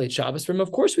violate Shabbos from him. Of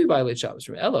course we violate Shabbos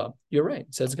from him. Ella, you're right.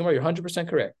 Says the Gemara, you're 100%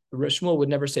 correct. Shmuel would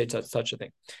never say such a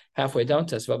thing. Halfway down,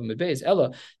 Tesvav Midbeis,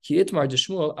 Ella, ki itmar de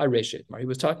Shmuel areshet. He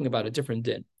was talking about a different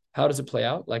din. How does it play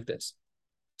out? Like this.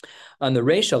 On the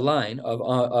Reisha line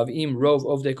of Im Rov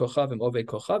Ovdei Kochavim Ovei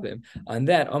Kochavim, on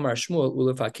that Amar Shmuel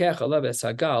Ulefakech Alav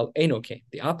Esagal Enokim.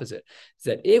 The opposite is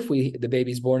that if the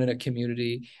baby's born in a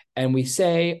community and we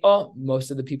say, oh,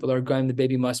 most of the people are goyim, the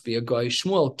baby must be a goy.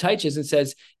 Shmuel teaches and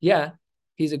says, yeah,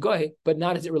 he's a goy, but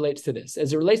not as it relates to this.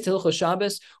 As it relates to Hilchos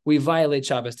Shabbos, we violate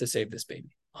Shabbos to save this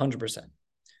baby, 100%.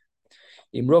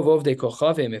 Imrov Ovdei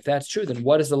Kochavim, if that's true, then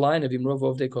what does the line of Imrov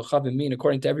Ovdei Kochavim mean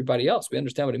according to everybody else? We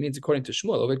understand what it means according to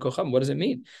Shmuel. Ovdei Kochavim, what does it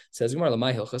mean? It says Gemara,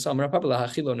 Lamai Hilchos, Amar Papa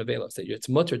lahachilo nevelos, that it's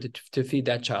mutter to feed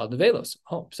that child nevelos.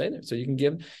 Oh, say there. So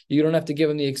you don't have to give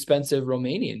him the expensive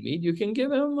Romanian meat. You can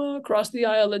give him across the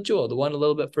aisle at Jewel, the one a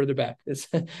little bit further back. It's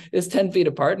 10 feet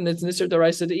apart, and it's Nisr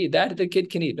D'Oraisa to eat. That the kid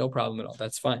can eat, no problem at all.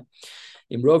 That's fine.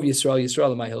 In Rov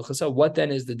Yisrael, my Hilchasa. What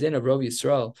then is the din of Rov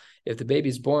Yisrael? If the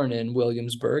baby's born in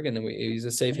Williamsburg and then he's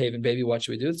a safe haven baby, what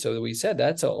should we do? So we said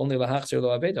that's only lahachzer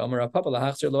lo aveda. Amar Papa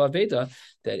lahachzer lo aveda.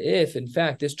 That if in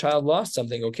fact this child lost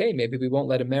something, okay, maybe we won't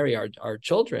let him marry our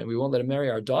children. We won't let him marry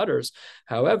our daughters.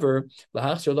 However,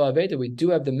 lahachzer lo aveda, we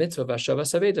do have the mitzvah of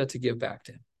Hashavas Aveda to give back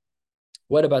to him.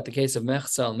 What about the case of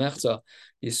Mechza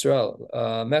Yisrael?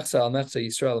 Mechza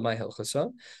Yisrael my Hilchasa.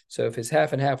 So if it's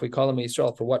half and half, we call him a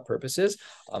Yisrael for what purposes?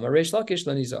 Amaresh Lakish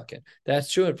Lanizakin.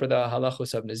 That's true for the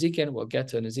halachos of Nazikin. We'll get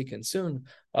to Nazikin soon.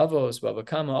 Avos,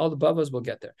 Bavakama, all the Bavos will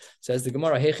get there. Says the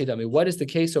Gemara, Hechidami. What is the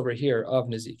case over here of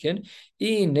Nazikin?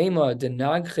 Nema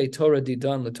denagche Torah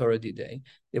didan leTorah didei.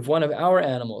 If one of our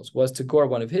animals was to gore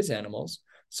one of his animals,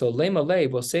 so Lema Le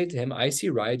will say to him, I see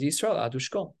Raya Yisrael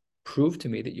Adushkol. Prove to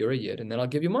me that you're a yid, and then I'll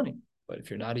give you money. But if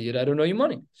you're not a yid, I don't know you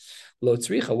money. Lo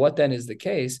tzricha, what then is the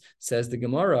case? Says the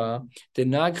Gemara,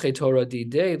 denagche Torah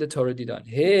didei the Torah didan.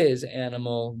 His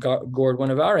animal gored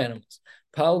one of our animals.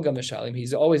 Palga Mishalim,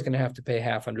 he's always going to have to pay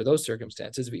half under those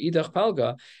circumstances. V'idach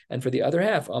Palga, and for the other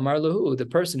half, Amar Lahu, the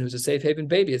person who's a safe haven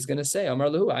baby is going to say, Amar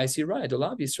Lahu, I see right,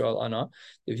 Olav Yisrael Ana.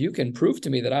 If you can prove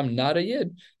to me that I'm not a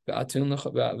yid, and I'll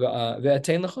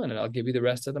give you the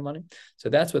rest of the money. So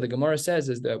that's what the Gemara says,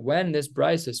 is that when this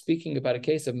Bryce is speaking about a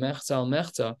case of Mechza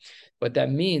al-Mechza, what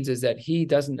that means is that he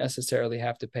doesn't necessarily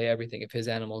have to pay everything if his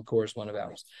animal gores one of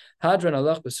ours. Hadran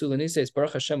Allah Basula says,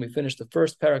 Baruch Hashem, we finished the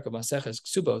first parak of Maseches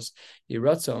Ksubos,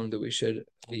 Yiratzon, that we should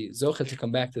be zochet to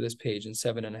come back to this page in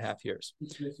 7.5 years.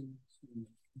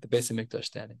 The Beis HaMikdash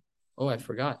standing. Oh, I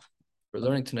forgot. We're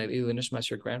learning tonight, Ilu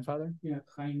Nishmas, your grandfather? Yeah,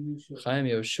 Chaim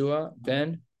Yoshua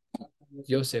ben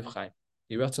Yosef Chaim.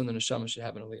 Yiratzon, the Neshama should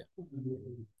have an aliyah.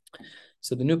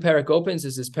 So the new parak opens.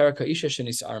 This is parak Ha'isha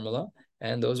Shenis Armala,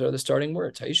 and those are the starting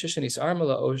words. Ha'isha Shenis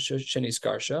Armala o Shenis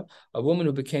Karsha, a woman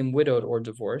who became widowed or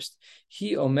divorced.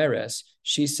 He omeres,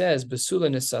 she says, Basula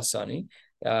Nisasani,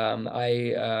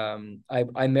 I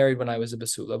married when I was a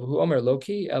basula. Who omer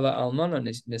loki ela almana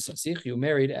nisasich. You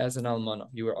married as an almana.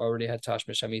 You were already had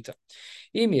tashmish hamita.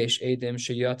 Im yesh edim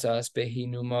sheyatas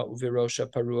behinuma uvirosha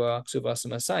parua ksuvas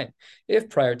masayim. If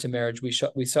prior to marriage we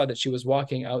saw that she was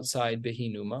walking outside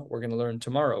behinuma, we're going to learn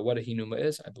tomorrow what a hinuma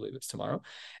is. I believe it's tomorrow.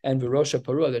 And virosha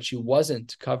parua, that she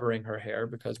wasn't covering her hair,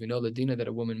 because we know the dina that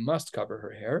a woman must cover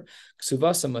her hair.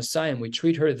 Ksuvas masayim. We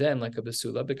treat her then like a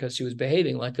basula because she was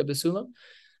behaving like a basula.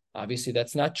 Obviously,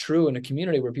 that's not true in a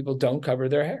community where people don't cover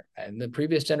their hair. And the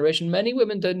previous generation, many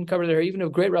women didn't cover their hair. Even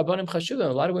of great Rabbanim Chashulim,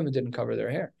 a lot of women didn't cover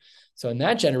their hair. So in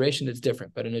that generation, it's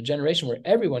different. But in a generation where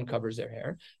everyone covers their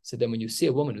hair, so then when you see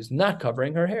a woman who's not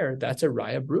covering her hair, that's a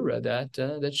raya brura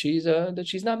that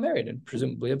she's not married and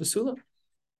presumably a basula.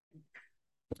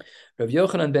 Rav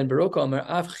Yochanan ben Baruch Omer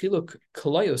av chiluk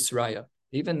kalayos raya.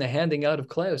 Even the handing out of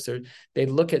kleos, they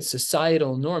look at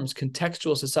societal norms,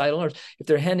 contextual societal norms. If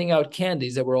they're handing out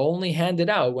candies that were only handed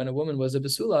out when a woman was a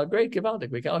basula, great,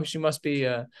 givaldik. She must be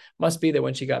that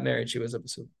when she got married, she was a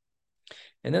basula.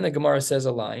 And then the Gemara says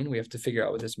a line. We have to figure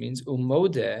out what this means.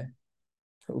 Umode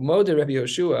Rabbi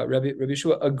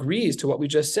Yehoshua agrees to what we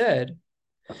just said.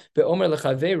 Be'omer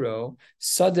lechavero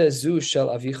sadezu shel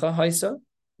avicha haisa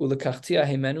ulekachtia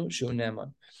hemenu shu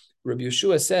neman. Rabbi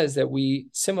Yehoshua says that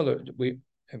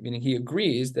meaning he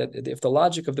agrees that if the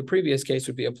logic of the previous case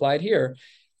would be applied here,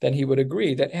 then he would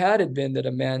agree that had it been that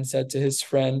a man said to his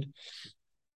friend,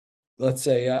 let's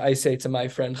say, I say to my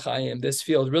friend Chaim, this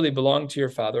field really belonged to your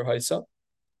father, Haisa,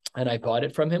 and I bought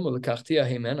it from him, so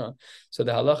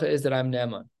the halacha is that I'm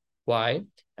neman. Why?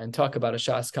 And talk about a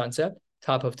Shas concept,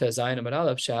 top of Tezayin Amar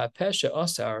Aleph, Sha'apesha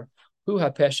Asar, Hu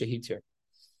HaPesha Hitir.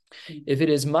 If it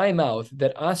is my mouth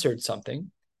that assered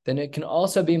something, then it can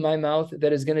also be my mouth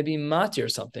that is going to be matir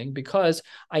something, because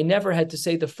I never had to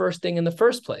say the first thing in the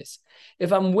first place.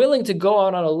 If I'm willing to go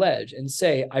out on a ledge and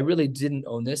say, I really didn't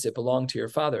own this, it belonged to your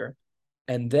father,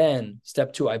 and then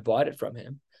step two, I bought it from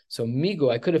him. So migo,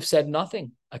 I could have said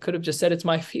nothing. I could have just said it's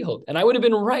my field, and I would have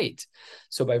been right.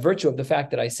 So by virtue of the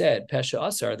fact that I said pesha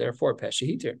asar, therefore pesha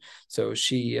hitir. So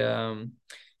she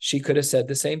could have said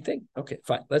the same thing. Okay,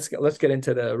 fine. Let's get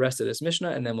into the rest of this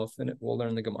Mishnah, and then we'll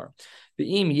learn the Gemara.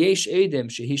 V'im yesh edim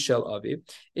shehi shel aviv.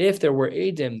 If there were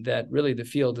edim that really the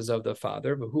field is of the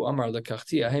father, v'hu amar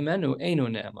lekachtia hemenu einu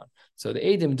ne'aman. So the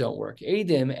edim don't work.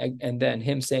 Edim and then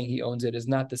him saying he owns it is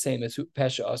not the same as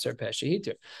pesha asar pesha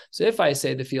hitir. So if I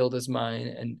say the field is mine,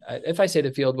 and if I say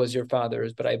the field was your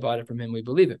father's, but I bought it from him, we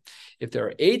believe it. If there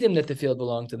are edim that the field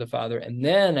belonged to the father, and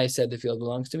then I said the field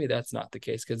belongs to me, that's not the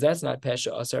case, because that's not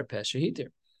pesha asar pesha hitir.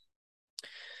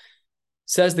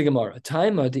 Says the Gemara,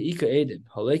 Taima deika edim,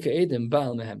 haleka edim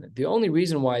baal mehemed. The only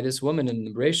reason why this woman in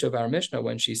the ratio of our Mishnah,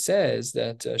 when she says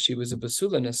that she was a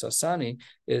basula nesasani,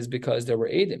 is because there were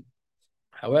edim.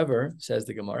 However, says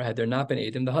the Gemara, had there not been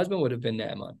edim, the husband would have been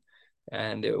ne'eman,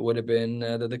 and it would have been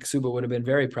the ksuba would have been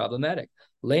very problematic.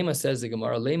 Lema, says the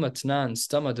Gemara, Lema tnan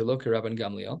stama deloka Rabban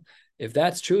Gamliel. If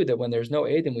that's true, that when there's no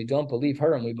edim, we don't believe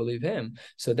her and we believe him,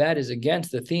 so that is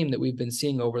against the theme that we've been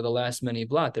seeing over the last many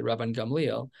blot, that Rabban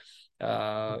Gamliel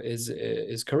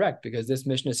is correct, because this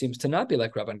Mishnah seems to not be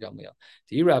like Rabban Gamliel.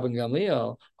 To Rabban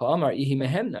Gamliel, Ha'amar ihi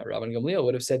mehemna. Rabban Gamliel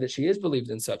would have said that she is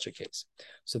believed in such a case.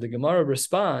 So the Gemara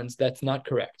responds, that's not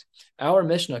correct. Our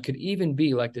Mishnah could even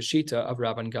be like the Shita of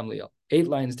Rabban Gamliel. 8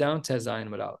 lines down, Tezayin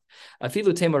Madal.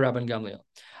 Afilu tema Rabban Gamliel.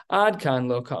 Ad kan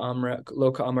lo ka'amar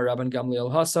Rabban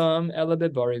Gamliel hasam ela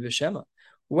bebari v'shema.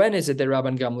 When is it that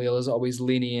Rabban Gamliel is always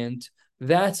lenient?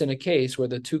 That's in a case where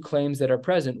the two claims that are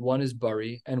present, one is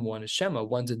bari and one is shema.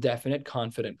 One's a definite,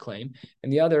 confident claim,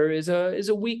 and the other is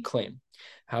a weak claim.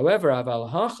 However,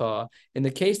 aval hacha, in the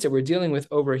case that we're dealing with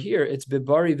over here, it's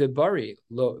bibari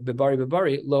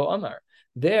lo amar.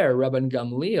 There, Rabban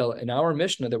Gamliel, in our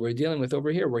Mishnah that we're dealing with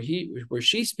over here, where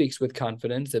she speaks with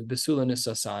confidence that Basula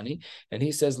Nisasani, and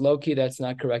he says, Loki, that's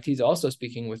not correct. He's also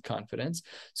speaking with confidence.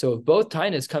 So if both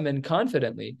tainas come in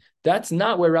confidently, that's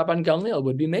not where Rabban Gamliel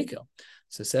would be Mekel.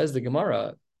 So says the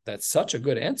Gemara, that's such a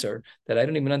good answer that I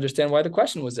don't even understand why the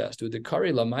question was asked. The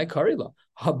karila, my karila,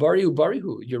 habarihu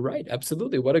barihu. You're right,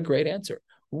 absolutely. What a great answer.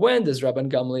 When does Rabban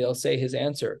Gamliel say his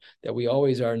answer that we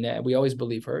always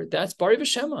believe her? That's bari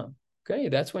v'shema. Okay,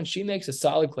 that's when she makes a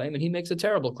solid claim and he makes a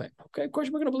terrible claim. Okay, of course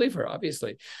we're going to believe her,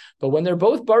 obviously. But when they're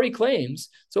both bari claims,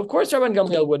 so of course Rabban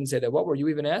Gamliel wouldn't say that. What were you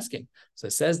even asking? So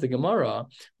says the Gemara,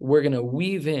 we're going to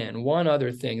weave in one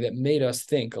other thing that made us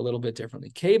think a little bit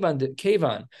differently. Kevan de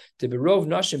berov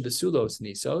nashim besulos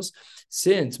nisos.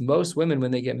 Since most women,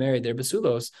 when they get married, they're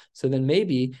basulos, so then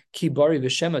maybe kibari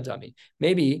v'shema dami.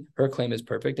 Maybe her claim is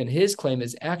perfect and his claim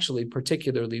is actually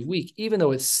particularly weak. Even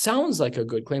though it sounds like a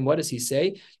good claim, what does he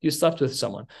say? You slept with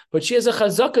someone, but she has a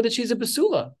chazaka that she's a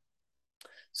basula.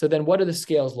 So then what do the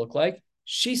scales look like?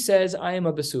 She says, I am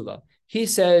a basula. He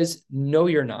says, no,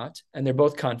 you're not. And they're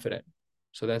both confident.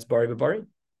 So that's bari v'bari.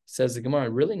 Says the Gemara,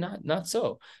 really not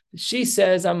so. She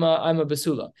says, I'm a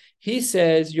basula. He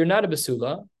says, you're not a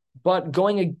basula, but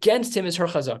going against him is her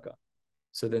chazaka.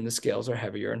 So then the scales are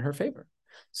heavier in her favor.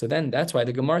 So then that's why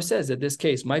the Gemara says that this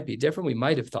case might be different. We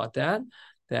might have thought that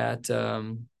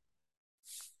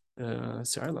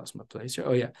sorry, I lost my place here.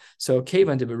 Oh yeah. So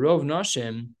Kevan de berov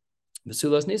nashim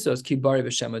basulos nisos kibari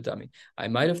v'shema dami. I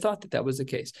might have thought that was the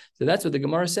case. So that's what the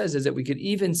Gemara says, is that we could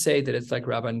even say that it's like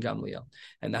Rabban Gamliel.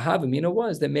 And the Havamina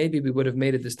was that maybe we would have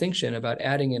made a distinction about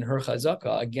adding in her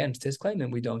chazaka against his claim,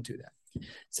 and we don't do that.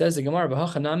 Says the Gemara,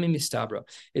 v'hachanami mistabra.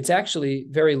 It's actually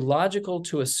very logical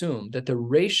to assume that the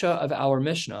Resha of our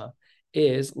Mishnah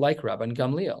is like Rabban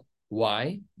Gamliel.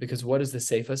 Why? Because what does the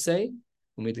Seifa say?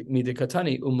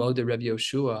 Midikatani umo de Rabbi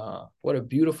Yoshua. What a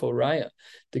beautiful raya.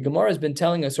 The Gemara has been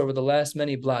telling us over the last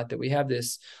many blot that we have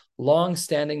this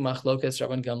long-standing machlokas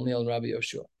Rabban Gamliel and Rabbi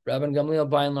Yoshua. Rabban Gamliel,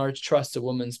 by and large, trusts a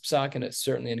woman's psak, and it's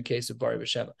certainly in the case of Bari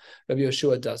B'Sheva. Rabbi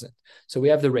Yoshua doesn't. So we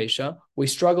have the Reisha. We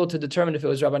struggled to determine if it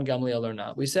was Rabban Gamliel or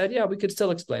not. We said, yeah, we could still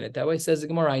explain it. That way, says the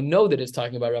Gemara, I know that it's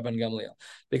talking about Rabban Gamliel.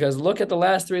 Because look at the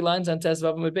last three lines on Tes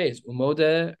Vav Amud Beis.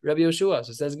 Umode Rabbi Yoshua.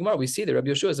 So says the Gemara, we see that Rabbi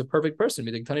Yoshua is a perfect person.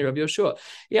 Tani Rabbi Yoshua.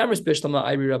 Yamris Bishlama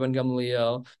Iri Rabban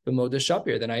Gamliel B'Mode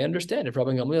Shapir. Then I understand. If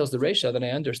Rabban Gamliel is the Reisha, then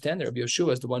I understand that Rabbi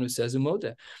Yoshua is the one who says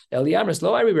Umode. El Yamris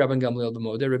Lo Iri Rabban Gamliel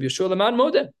B'Mode. Rabbi Yoshua Laman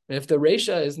Mode. If the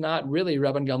Reisha is not really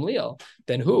Rabban Gamliel,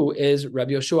 then who is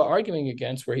Rabbi Yoshua arguing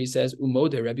against where he says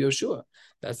Umode Rabbi Yoshua?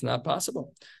 That's not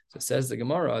possible. So says the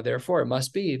Gemara, therefore it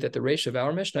must be that the Reisha of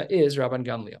our Mishnah is Rabban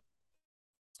Gamliel.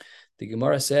 The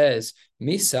Gemara says,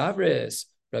 Mi Savris,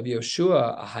 Rabbi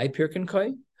Yoshua, a high pirkin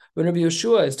koi? When Rabbi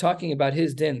Yoshua is talking about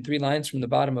his din, 3 lines from the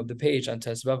bottom of the page on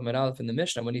Tesvav Amud Aleph in the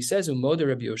Mishnah, when he says Umode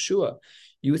Rabbi Yoshua,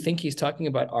 you think he's talking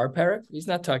about our parak? He's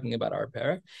not talking about our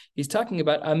parak. He's talking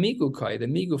about Amigu koi, the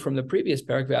migu from the previous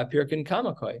parak, Ve'apirkin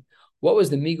kama koi. What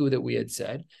was the migu that we had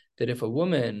said? That if a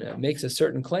woman makes a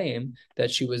certain claim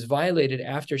that she was violated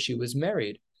after she was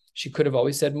married, she could have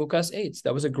always said mukas eitz.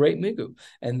 That was a great migu.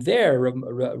 And there,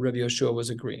 Rabbi Yoshua was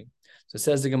agreeing. So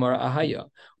says the Gemara, Ahaya.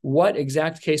 What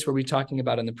exact case were we talking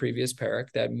about in the previous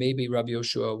parak that maybe Rabbi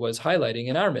Yoshua was highlighting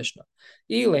in our Mishnah?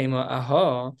 Ilema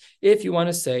aha. If you want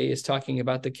to say it's talking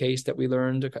about the case that we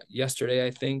learned yesterday,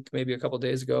 I think, maybe a couple of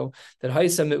days ago, that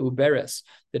Haisa Me'uberes,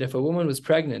 that if a woman was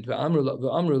pregnant, and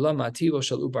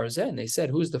they said,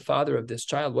 who's the father of this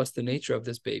child? What's the nature of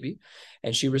this baby?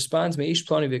 And she responds, Me'ish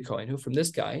Ploni v'Kohen, who from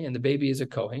this guy, and the baby is a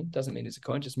Kohen. Doesn't mean he's a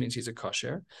Kohen, just means he's a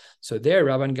kosher. So there,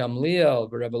 Rabban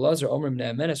Gamliel, Rabbi Lazar, Omer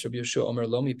Ne'emenes, Rabbi Yoshua, Omer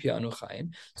Lomi Pia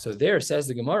Anuchayin. So there, says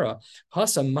the Gemara,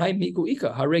 Hasa Mai Migu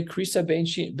Ika, Hare Krisa Ben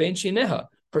Shineha.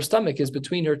 Her stomach is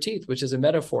between her teeth, which is a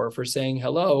metaphor for saying,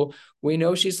 hello, we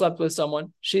know she slept with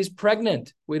someone. She's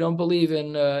pregnant. We don't believe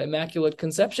in immaculate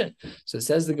conception. So it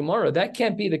says the Gemara, that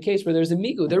can't be the case where there's a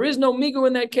migu. There is no migu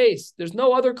in that case. There's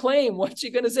no other claim. What's she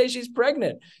going to say she's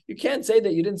pregnant? You can't say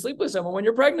that you didn't sleep with someone when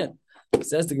you're pregnant. It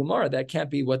says the Gemara, that can't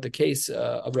be what the case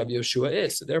of Rabbi Yoshua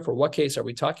is. So therefore, what case are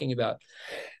we talking about?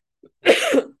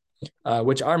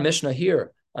 Which our Mishnah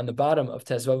here on the bottom of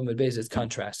Tezvav Amud Beis is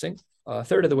contrasting. A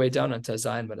third of the way down on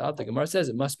Tezayin, but the Gemara says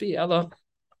it must be Ella.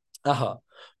 Aha.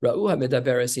 Ra'uha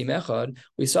medaberes im echad.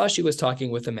 We saw she was talking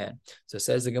with a man. So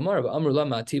says the Gemara, Amru la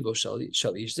ma'ativo shal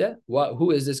ish zeh. Who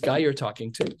is this guy you're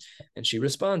talking to? And she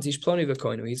responds, Ish ploni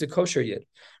v'koinu. He's a kosher yid.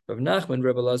 Rav Nachman,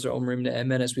 Rebbe Lazar, Omrim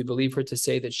ne'emenes. We believe her to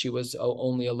say that she was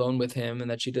only alone with him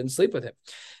and that she didn't sleep with him.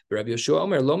 Rabbi Yoshua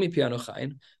Omer lomi piano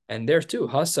chayin. And there too,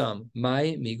 Hasam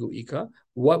mai migu ika.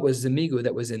 What was the migu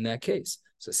that was in that case?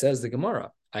 So says the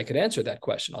Gemara, I could answer that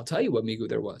question. I'll tell you what migu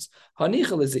there was.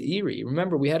 Hanichal is zeiri.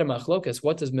 Remember, we had a machlokas.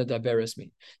 What does medaberes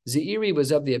mean? Zeiri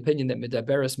was of the opinion that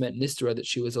medaberes meant nistera, that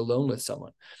she was alone with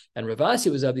someone. And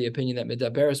Ravasi was of the opinion that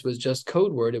medaberes was just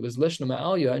code word. It was lishna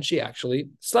ma'alya, and she actually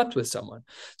slept with someone.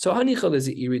 So hanichal is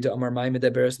zeiri da amar mai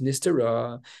medaberes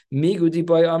nistera. Migu di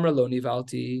boy amar lo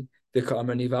nivalti.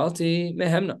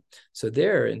 So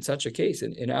there, in such a case,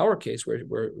 in our case,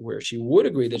 where she would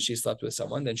agree that she slept with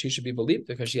someone, then she should be believed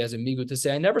because she has a migu to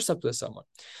say, I never slept with someone.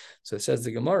 So it says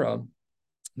the Gemara,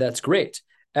 that's great.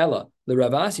 Ella, the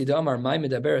Ravasi damar my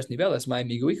medaberes niveles my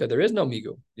miguika. There is no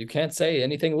migu. You can't say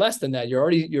anything less than that.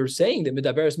 You're saying that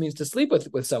medaberes means to sleep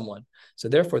with someone. So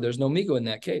therefore, there's no migu in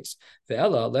that case.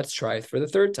 Ve'ella, let's try it for the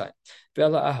third time.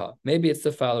 Ve'ella aha. Maybe it's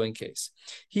the following case.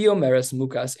 He omeres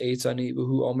mukas eitzani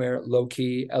uhu omer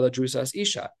loki ela drusas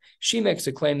isha. She makes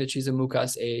a claim that she's a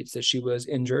mukas eitz, that she was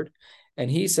injured. And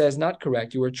he says, not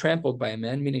correct. You were trampled by a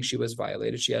man, meaning she was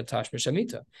violated. She had tashma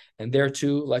shamita. And there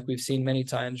too, like we've seen many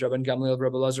times, Rabban Gamliel,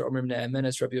 Rabbi Lazar, Omer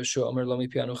Ne'emenes, Rabbi Yoshua, Omer Lomi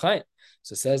Pianu Chayin.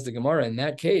 So says the Gemara, in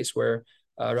that case where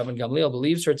Rabban Gamliel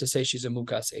believes her to say she's a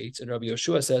mukas eitz, and Rabbi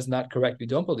Yoshua says, not correct, we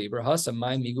don't believe her. Hasam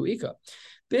mai migu ika.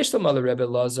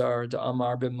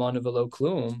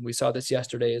 We saw this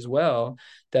yesterday as well,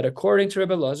 that according to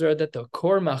Rebbe Lazar, that the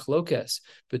core machlokes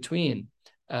between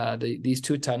these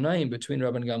two Tanaim, between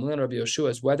Rabban Gamliel and Rabbi Yoshua,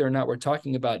 is whether or not we're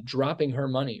talking about dropping her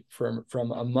money from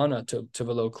a mana to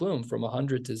velo klum, from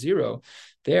 100 to 0.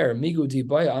 There, migu di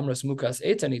baya amras mukas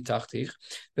etani tachtich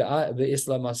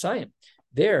ve'islam asayim.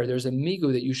 There's a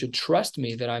migu that you should trust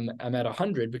me that I'm at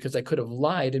 100 because I could have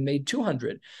lied and made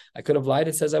 200. I could have lied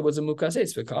and says I was a mukas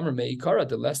eitz.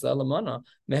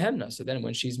 So then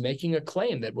when she's making a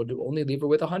claim that would only leave her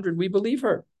with 100, we believe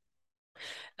her.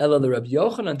 Ela the Rabbi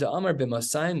Yochanan to Amar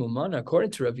b'masai mumana.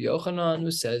 According to Rabbi Yochanan,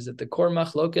 who says that the core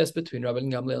machlokes between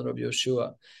Rabban Gamliel and Rabbi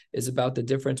Yoshua is about the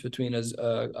difference between a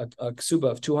ksuba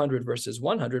of 200 versus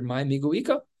 100. My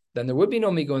miguika. Then there would be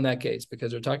no migu in that case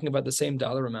because they're talking about the same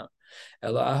dollar amount.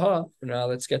 Ela aha. Now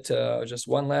let's get to just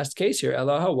one last case here.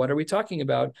 Ela aha. What are we talking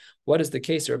about? What is the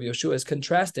case? Rabbi Yoshua is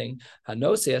contrasting. A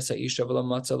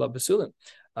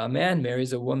man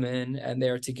marries a woman and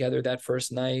they're together that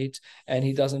first night and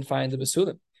he doesn't find the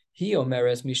basulim.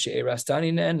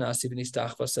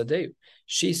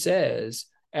 She says,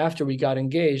 after we got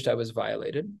engaged, I was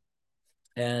violated,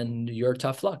 and you're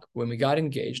tough luck. When we got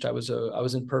engaged, I was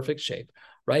in perfect shape.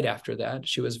 Right after that,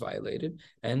 she was violated,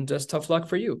 and just tough luck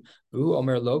for you. And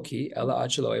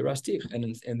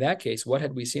in that case, what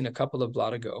had we seen a couple of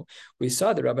blot ago? We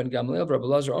saw that Rabban Gamliel, Rabbi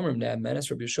Lazar Omer, Menes,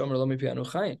 Rabbi Shomer, Lo Mipianu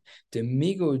Chayin,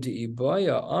 Demigo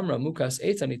Diiboya Amra Mukas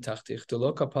Eitani Tachtich,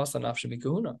 Deloka Pasta Nafsha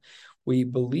Mikahuna. We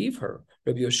believe her.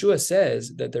 Rabbi Yoshua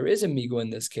says that there is a migo in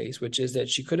this case, which is that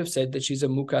she could have said that she's a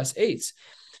mukas eitz.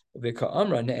 And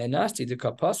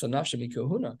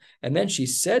then she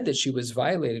said that she was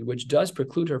violated, which does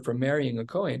preclude her from marrying a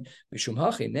Kohen. That's why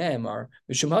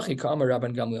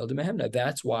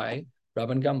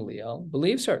Rabban Gamliel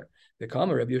believes her.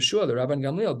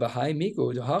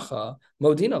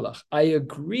 I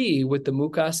agree with the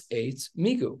mukas eitz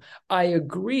migu. I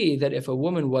agree that if a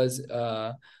woman was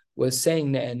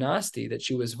saying ne'enasti, that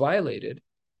she was violated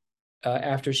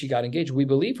after she got engaged, we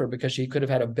believe her because she could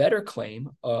have had a better claim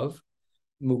of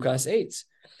mukas eitz.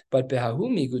 But behahu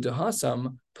migu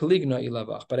dehasam peligna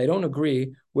ilavach. But I don't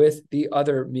agree with the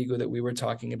other migu that we were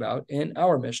talking about in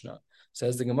our Mishnah.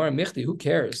 Says the Gemara, Michti, who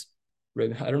cares?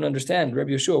 I don't understand,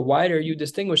 Rabbi Yeshua. Why are you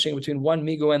distinguishing between one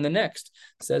migu and the next?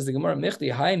 Says the Gemara,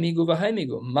 Michti, hai migu v'hai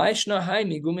migu. Maishna hai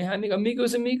migu mihai migu. A migu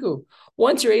is a migu.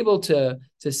 Once you're able to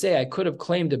say, I could have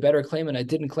claimed a better claim and I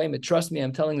didn't claim it, trust me,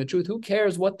 I'm telling the truth. Who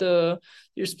cares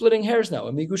you're splitting hairs now.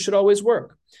 A migu should always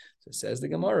work. So says the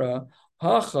Gemara,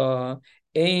 hacha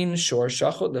ein shor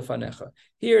shachot lefanecha.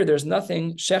 Here, there's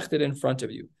nothing shechted in front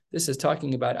of you. This is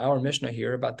talking about our Mishnah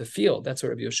here, about the field. That's what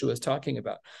Rabbi Yeshua is talking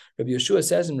about. Rabbi Yeshua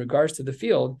says in regards to the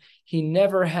field, he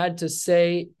never had to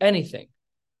say anything.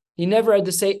 He never had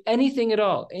to say anything at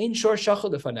all. Ein shor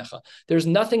shachot lefanecha. There's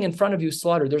nothing in front of you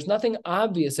slaughtered. There's nothing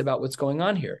obvious about what's going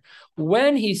on here.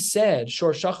 When he said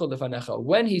shor shachot lefanecha,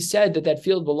 when he said that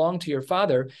field belonged to your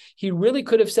father, he really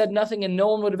could have said nothing and no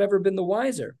one would have ever been the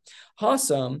wiser.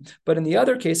 Hasam, but in the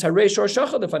other case, harei shor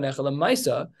shachot lefanecha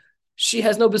lemaisa, she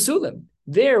has no basulim.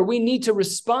 There, we need to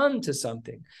respond to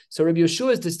something. So Rabbi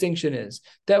Yeshua's distinction is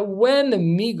that when the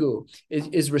migu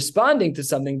is responding to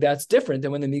something, that's different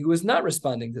than when the migu is not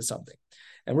responding to something.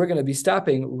 And we're going to be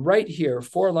stopping right here,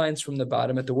 4 lines from the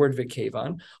bottom at the word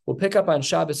v'kevan. We'll pick up on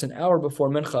Shabbos an hour before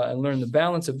Mincha and learn the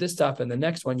balance of this stuff and the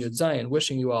next one, Yud Zayin.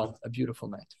 Wishing you all a beautiful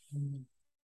night.